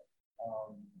这个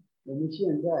我们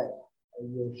现在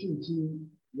有信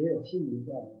心，也有信灵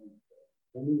在里面，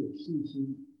我们有信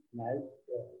心来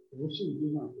读圣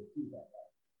经上所记载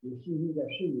的，有信心在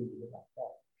圣灵里的祷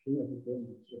告，神也是给我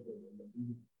们社会人的经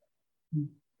历。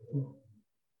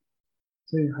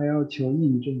所以还要求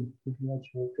印证，就是要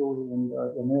求周围人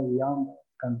的有没有一样的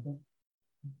感动。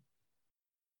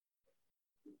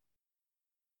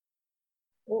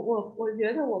我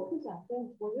觉得我不想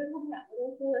跟，我觉得他们2个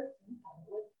都说的挺好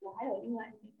的。我还有另外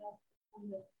一点要他们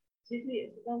的，其实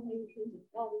也是刚才一说讲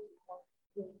到的时候，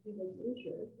有这个读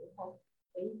学的时候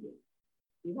的一点，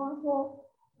比方说，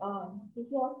就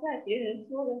说在别人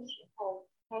说的时候，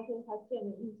他说他见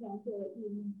了异象，做了异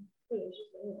梦，或者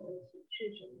是所有的启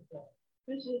示什么的，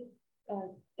就是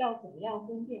要怎么样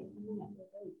分辨，他们2个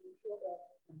都已经说的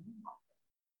很好。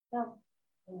那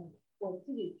我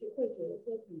自己就会觉得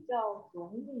说比较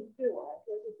容易，对我来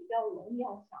说是比较容易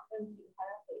要想问题，还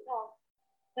要回到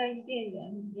在伊甸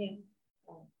园里面，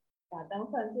亚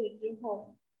当犯罪之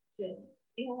后，选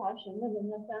耶和华神问的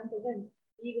那3个问题，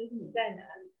第一个是你在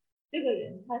哪里？这个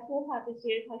人他说话这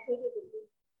些，他说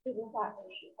这个话的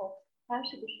时候，他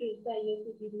是不是在耶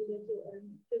稣基督的救恩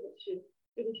里？这个是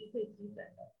最基本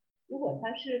的。如果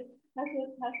他说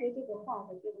这个话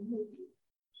的这个目的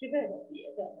是为了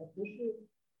别的，而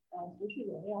不是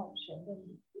荣耀神的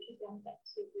名，不是想感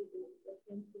谢这个的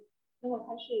天赋，那么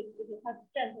就是他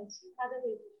站在其他的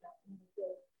位置上，那么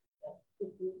就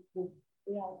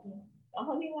不要听。然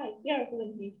后另外第二个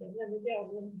问题，前面的第二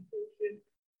个问题就是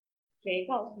谁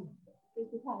告诉你的这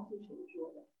句话是谁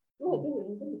说的？如果这个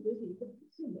人根本就是一个不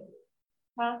信的人，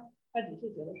他只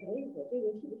是觉得说，我这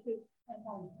个是不是看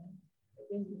到你们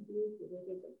跟你基督的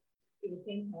这个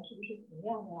天堂是不是同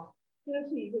样的啊？这个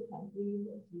是一个传福音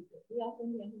的机会，就要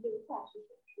分辨是这个话是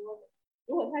谁说的。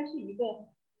如果他是一个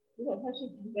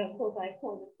扣白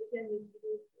扣的之间的基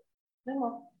督徒，那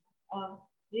么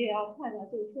你也要看到，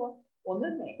就是说我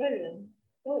们每个人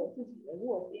都有自己的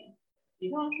弱点。比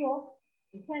方说，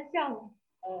你看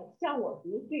像我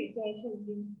读这一段圣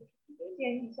经，彼得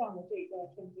见异象的这一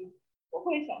段圣经，我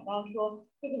会想到说，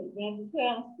这个里面不会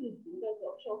让4族的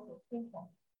走兽和昆虫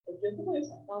我绝不会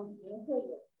想到里面会有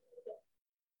的，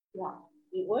对吧？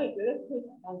我也绝对不会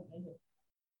想到里面有，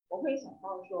我会想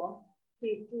到说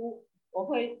是猪，我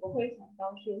会想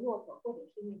到是骆驼，或者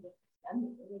是那个南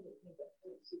美的那个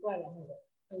奇怪的那个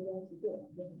东西，对我来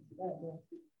说很奇怪的东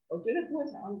西，我绝对不会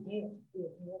想到里面有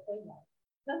飞来。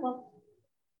那么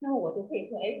我就会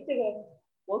说，哎，这个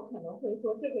我可能会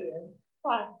说，这个人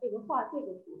画这个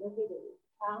图的这个人，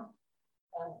他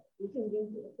读圣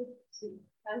经读的不仔细，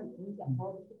他里面讲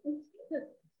到的是不洁的东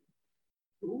西，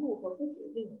毒物和不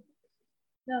洁净的东西。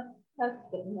那他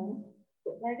怎么能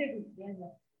躲在这个里面呢？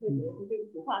会觉得这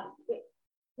个图画不对。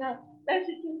那但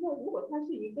是就是说，如果他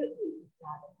是一个艺术家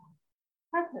的话，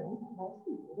他可能想到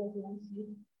细节的东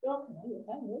西，说可能有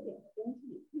点的东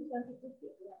西，就算是不洁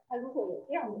的，他如果有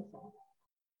这样的想法，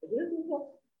我觉得就是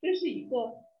说，这是一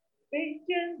个非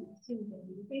真理性的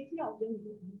一个非需要真理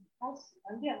的东西，他喜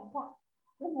欢这样画，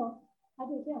那么他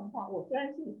就这样画，我虽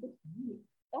然心里不同意，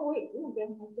但我也不用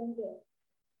跟他争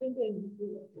对你自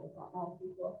己的说法啊，就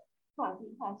是说画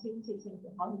地画亲切性质，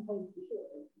好，你可以不是我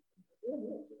的意思，我觉得没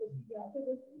有这个必要，这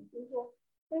个只是就是说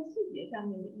在细节上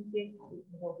面的一些考虑，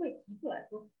我会提出来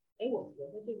说，哎，我觉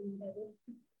得这个应该都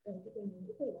这个名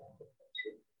字会来不可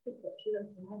吃，不可吃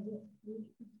的情况没有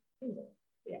定的。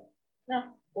对呀，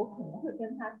那我可能会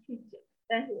跟他去讲，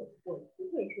但是我不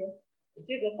会说你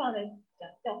这个放在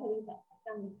教会的讲台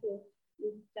上面就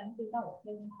相信到我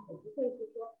天堂，我不会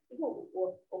是说，就是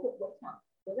我想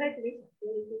我在这里想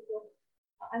说的就是说，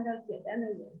按照简单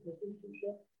的原则，就是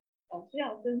说，是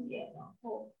要分解，然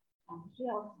后是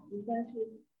要考虑，但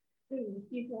是对于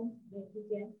弟兄姊妹之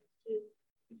间就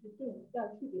是这种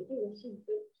要区别，这个是一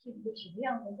个什么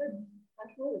样的问题？他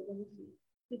说的东西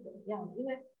是怎么样的？因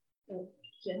为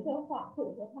神的话，或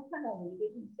者说他看到的一个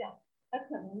意象，他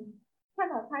可能看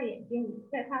到他眼睛里，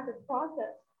在他的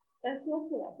process 在说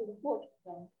出来这个过程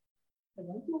中，可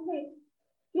能就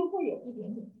会有一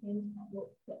点点偏差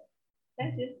有可，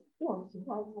但是这种情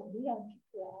况下，我们要指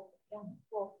出来，怎么样能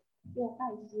够用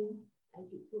爱心来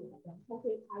指出来，然后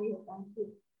对他有帮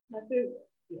助，那对我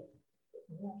也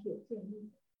同样是有建议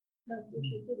的，那就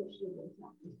是这个是我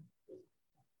想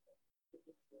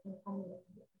他们的。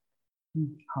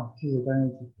好，谢谢张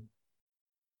燕姐。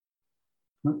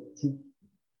请。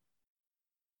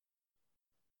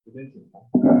有点紧张。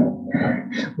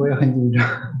我也很紧张。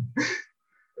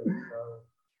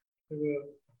这个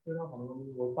非常好的问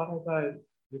题，我大概在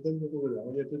一个月或者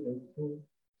2个月之前听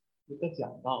一个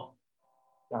讲到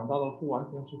的不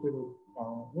完全是这个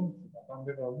问题的，但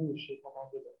这个牧师他当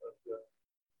时讲的是，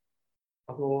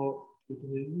他说就这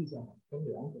些意象分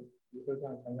2种，一个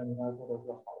像刚才你刚才说的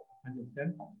是好看见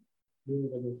天堂，另一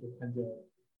个就是看见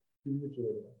地狱之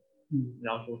类的。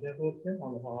然后首先说天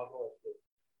堂的话，他说的是，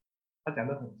他讲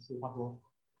的很细，他说，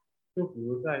就比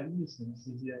如在疫情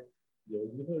期间，有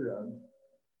一个人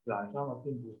染上了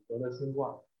病毒，得了新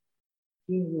冠，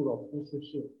进入了呼吸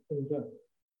室重症，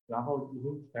然后已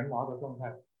经全麻的状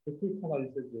态，就会看到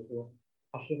一些，比如说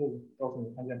他事后告诉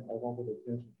你看见白光或者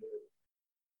天使之类的。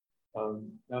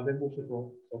然后跟牧师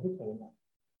说，可不可能呢？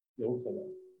有可能。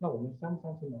那我们相不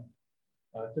相信呢？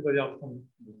这个要看你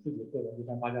自己个人，就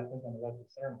像大家分享的那几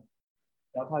事儿嘛。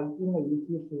然后他用了一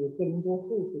句是哥林多后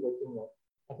书的经文，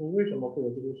他说为什么会有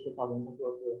这个事发生？他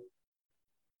说是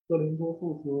哥林多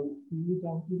后书1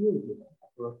章第6节，他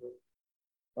说是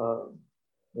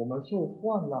我们受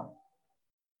患难，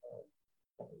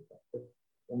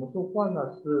我们受患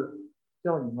难是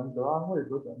叫你们得安慰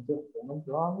得拯救，我们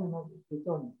得安慰呢是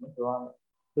叫你们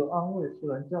得安慰是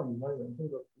能叫你们忍受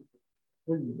的苦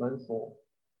楚，为你们所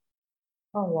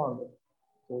盼望的、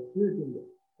所确定的，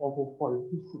包括话语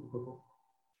第4节，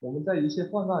我们在一些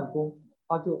患难中，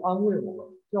他就安慰我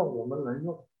们，叫我们能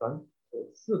用神所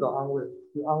赐的安慰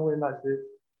去安慰那些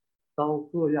遭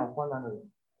各样患难的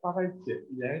人。大概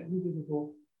言意就是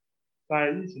说，在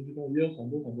疫情之中也有很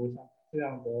多像这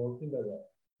样得病的人，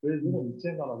所以如果你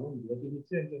见到了用你的这些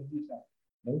见证迹象，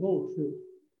能够去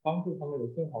帮助他们有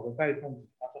更好的代偿，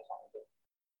它是好的。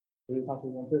所以他是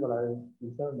用这个来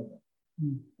提升的。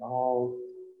然后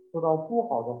说到不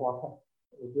好的话，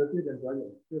我觉得这点比较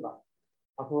有趣吧。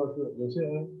他说的是，有些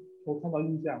人说看到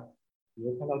异象，比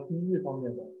如看到地狱方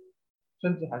面的，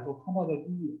甚至还说看到的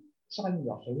地狱，下一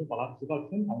秒神就把他提到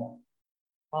天堂了。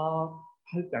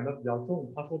他讲的比较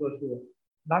重，他说的是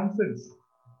nonsense，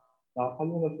 然后他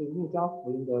用的是路加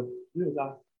福音的16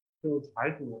章，就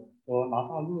财主和拿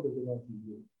撒勒的这段比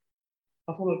喻。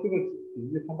他说的这个比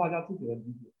喻看大家自己的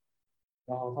理解。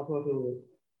然后他说的是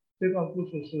这段故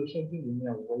事是圣经里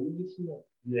面唯一是用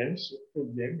言实就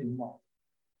言明嘛，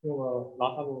用了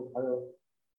拿撒勒还有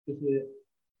这些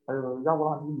还有亚伯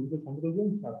拉罕这些名字全部都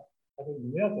用出来了。他说你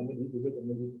们要怎么理解就怎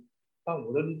么理解。但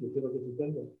我的理解这个就是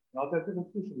真的。然后在这个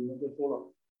故事里面就说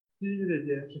了，地狱这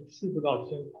些是去不到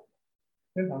天堂，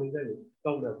天堂里面也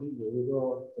到不了地狱，有一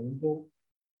个神州。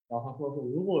然后他说是，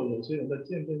如果有些人的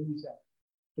见证意象，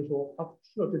就说他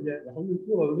去了这边，然后又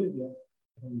过了那边，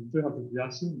然后你最好是不要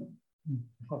信的。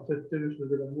然后这就是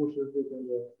这个牧师这边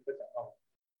的一个讲道。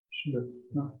是的，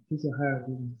谢谢海尔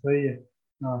弟，所以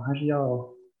还是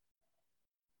要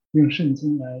用圣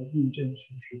经来印证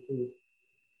是不是对的。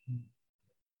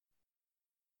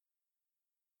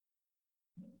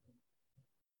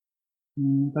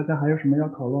大家还有什么要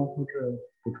讨论或者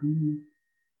补充的吗？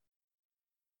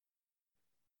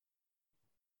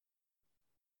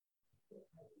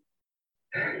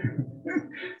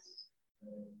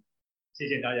谢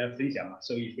谢大家分享啊，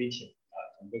受益匪浅啊，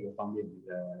从各个方面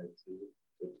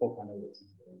就拓宽了我自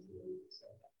己的这个想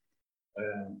法。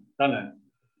当然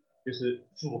就是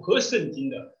符合圣经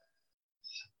的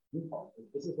很好，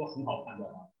不是说很好判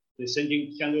断啊，对圣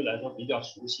经相对来说比较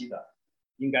熟悉的，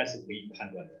应该是可以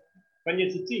判断的。关键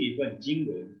是这一段经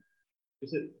文，就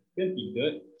是跟彼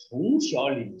得从小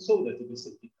领受的这个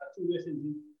圣经，他旧约圣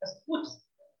经它是不同的。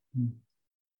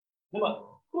那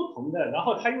么不同的，然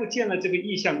后他又见了这个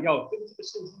意象，要跟这个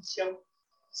圣经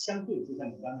相对，就像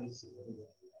你刚才写的这个，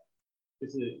就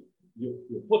是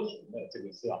有不同的这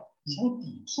个是吧，相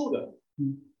抵触的。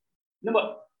那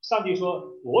么上帝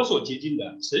说，我所接近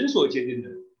的，神所接近的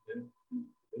人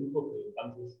不可以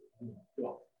当作死，对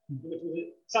吧？这个就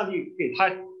是上帝给他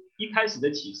一开始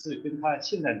的启示，跟他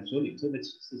现在所领受的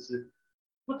启示是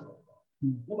不同的。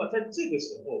那么在这个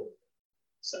时候，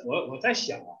我在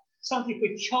想啊，上帝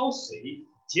会挑谁，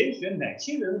拣选哪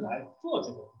些人来做这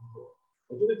个工作？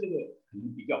我觉得这个可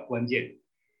能比较关键，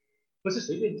不是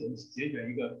随便拣选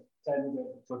一个在那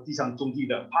个说地上种地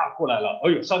的，啪过来了，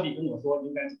哎呦，上帝跟我说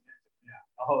应该怎么样，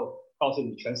然后告诉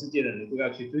你全世界的人都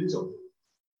要去遵守，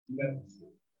应该不是。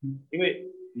因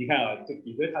为你看啊，这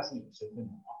彼得他是有身份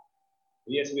的啊，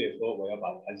耶稣也说我要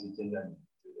把磐石建在你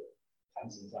这个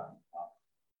磐石上啊，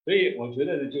所以我觉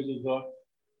得呢，就是说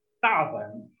大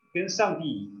凡跟上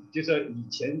帝，就是以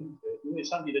前因为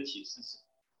上帝的启示是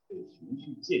循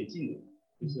序渐进的，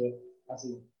就是说它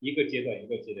是一个阶段一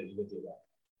个阶段一个阶段，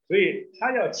所以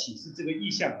他要启示这个意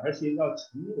象，而且要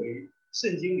成为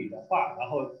圣经里的话，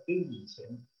然后跟以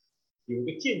前有一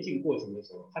个渐进过程的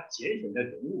时候，他拣选的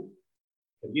人物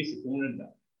肯定是公认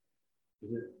的，就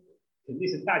是肯定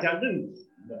是大家认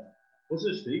同的，不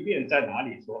是随便在哪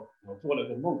里说我做了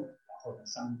个梦，然后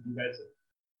上帝应该是，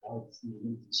然后你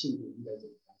们信徒应该怎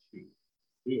么样去，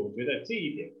所以我觉得这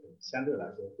一点相对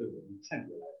来说对我们看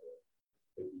起来说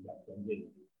会比较关键的。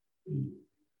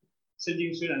圣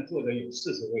经虽然作者有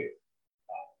40位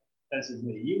啊，但是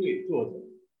每一位作者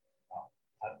啊，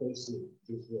他都是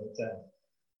就是说在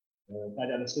大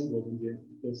家的生活中间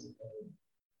都是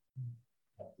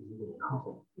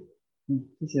好，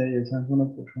谢谢野强兄的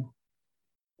补充。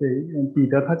对，彼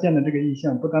得他见的这个意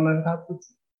象，不单单是他自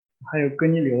己，还有哥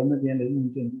尼流那边的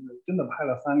印证，就是真的派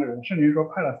了3个人，圣经说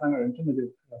派了3个人，真的就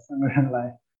派了3个人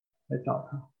来找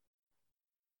他。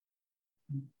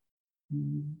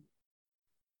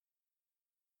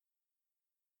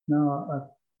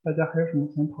那大家还有什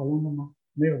么想讨论的吗？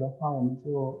没有的话，我们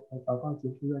就祷告结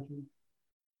束在这里。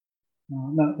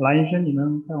那蓝医生，你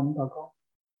能带我们祷告？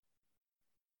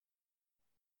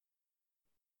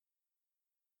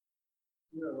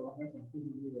我还想复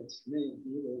习这个前面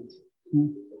第一个问题，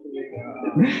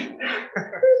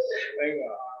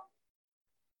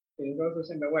等于说是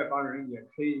现在外邦人也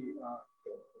可以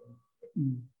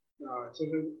其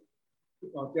实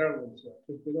第二个问题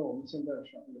就觉得我们现在的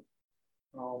社会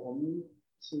我们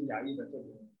是亚裔的这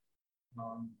种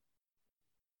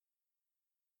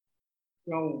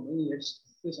让我们也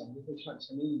思想就是像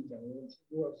前面讲的问题，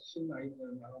如果新来一个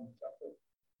人来到我们教会，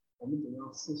我们怎么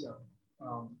样思想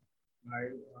来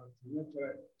怎么样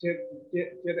接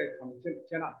待他们，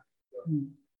接纳他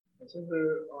们，其实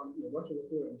有的时候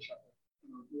会有人想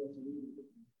这个什么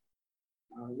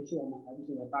尤其我们孩子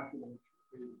现在大学里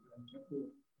会接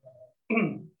触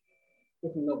不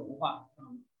同的文化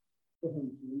不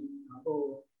同族裔，然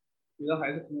后有的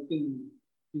孩子可能更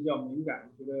比较敏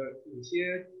感，觉得有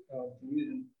些族裔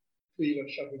人是一个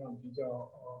社会上比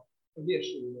较劣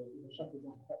势的一个社会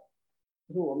状态，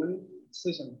就是我们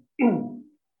思想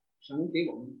神给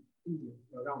我们意见，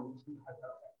要让我们去看待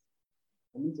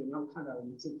我们怎样看待我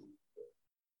们自己，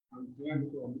同样就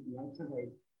是我们怎样看待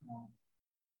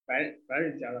白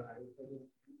人家的孩子，或者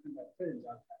看待黑人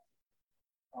家的孩子，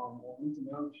我们怎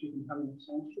么样去跟他们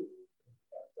相处，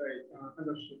在按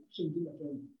照圣经的这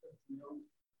种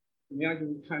怎么样就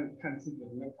是看自己，怎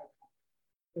么样看，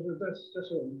就是这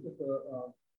是我们这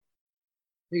个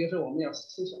一个是我们要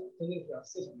思想，真正是要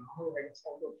思想，然后还有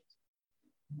操作。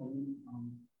我们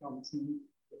让我们从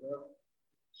这个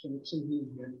圣经里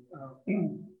面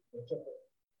有这个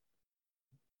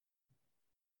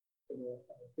对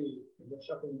整个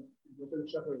社会，整个这个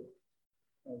社会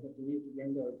在独立之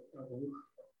间的融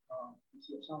合一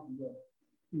些上层的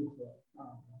愈合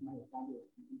蛮有帮助。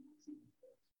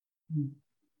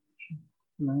是，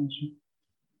蛮有趣。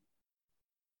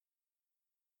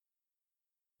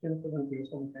这个部分，比如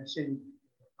说我们看现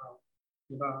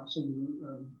你把圣经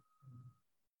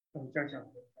降下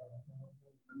来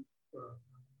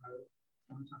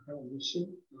敞开我们的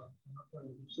心让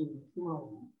你的心充满我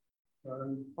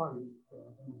们话语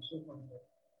和我们生活的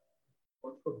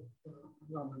活出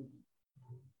让我们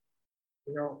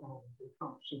不要违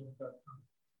抗圣经的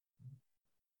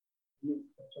命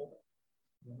和教导，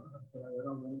也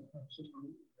让我们时常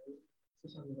思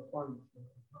想你的话语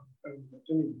在你的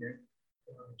真理里面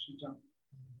成长，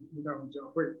引导我们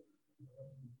教会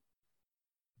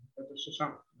在这世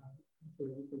上为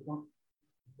人辉光，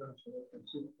让所有感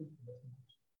谢更多的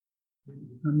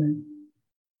阿门。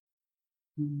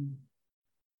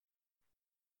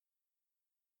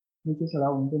那接下来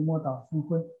我们就默祷圣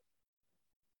会。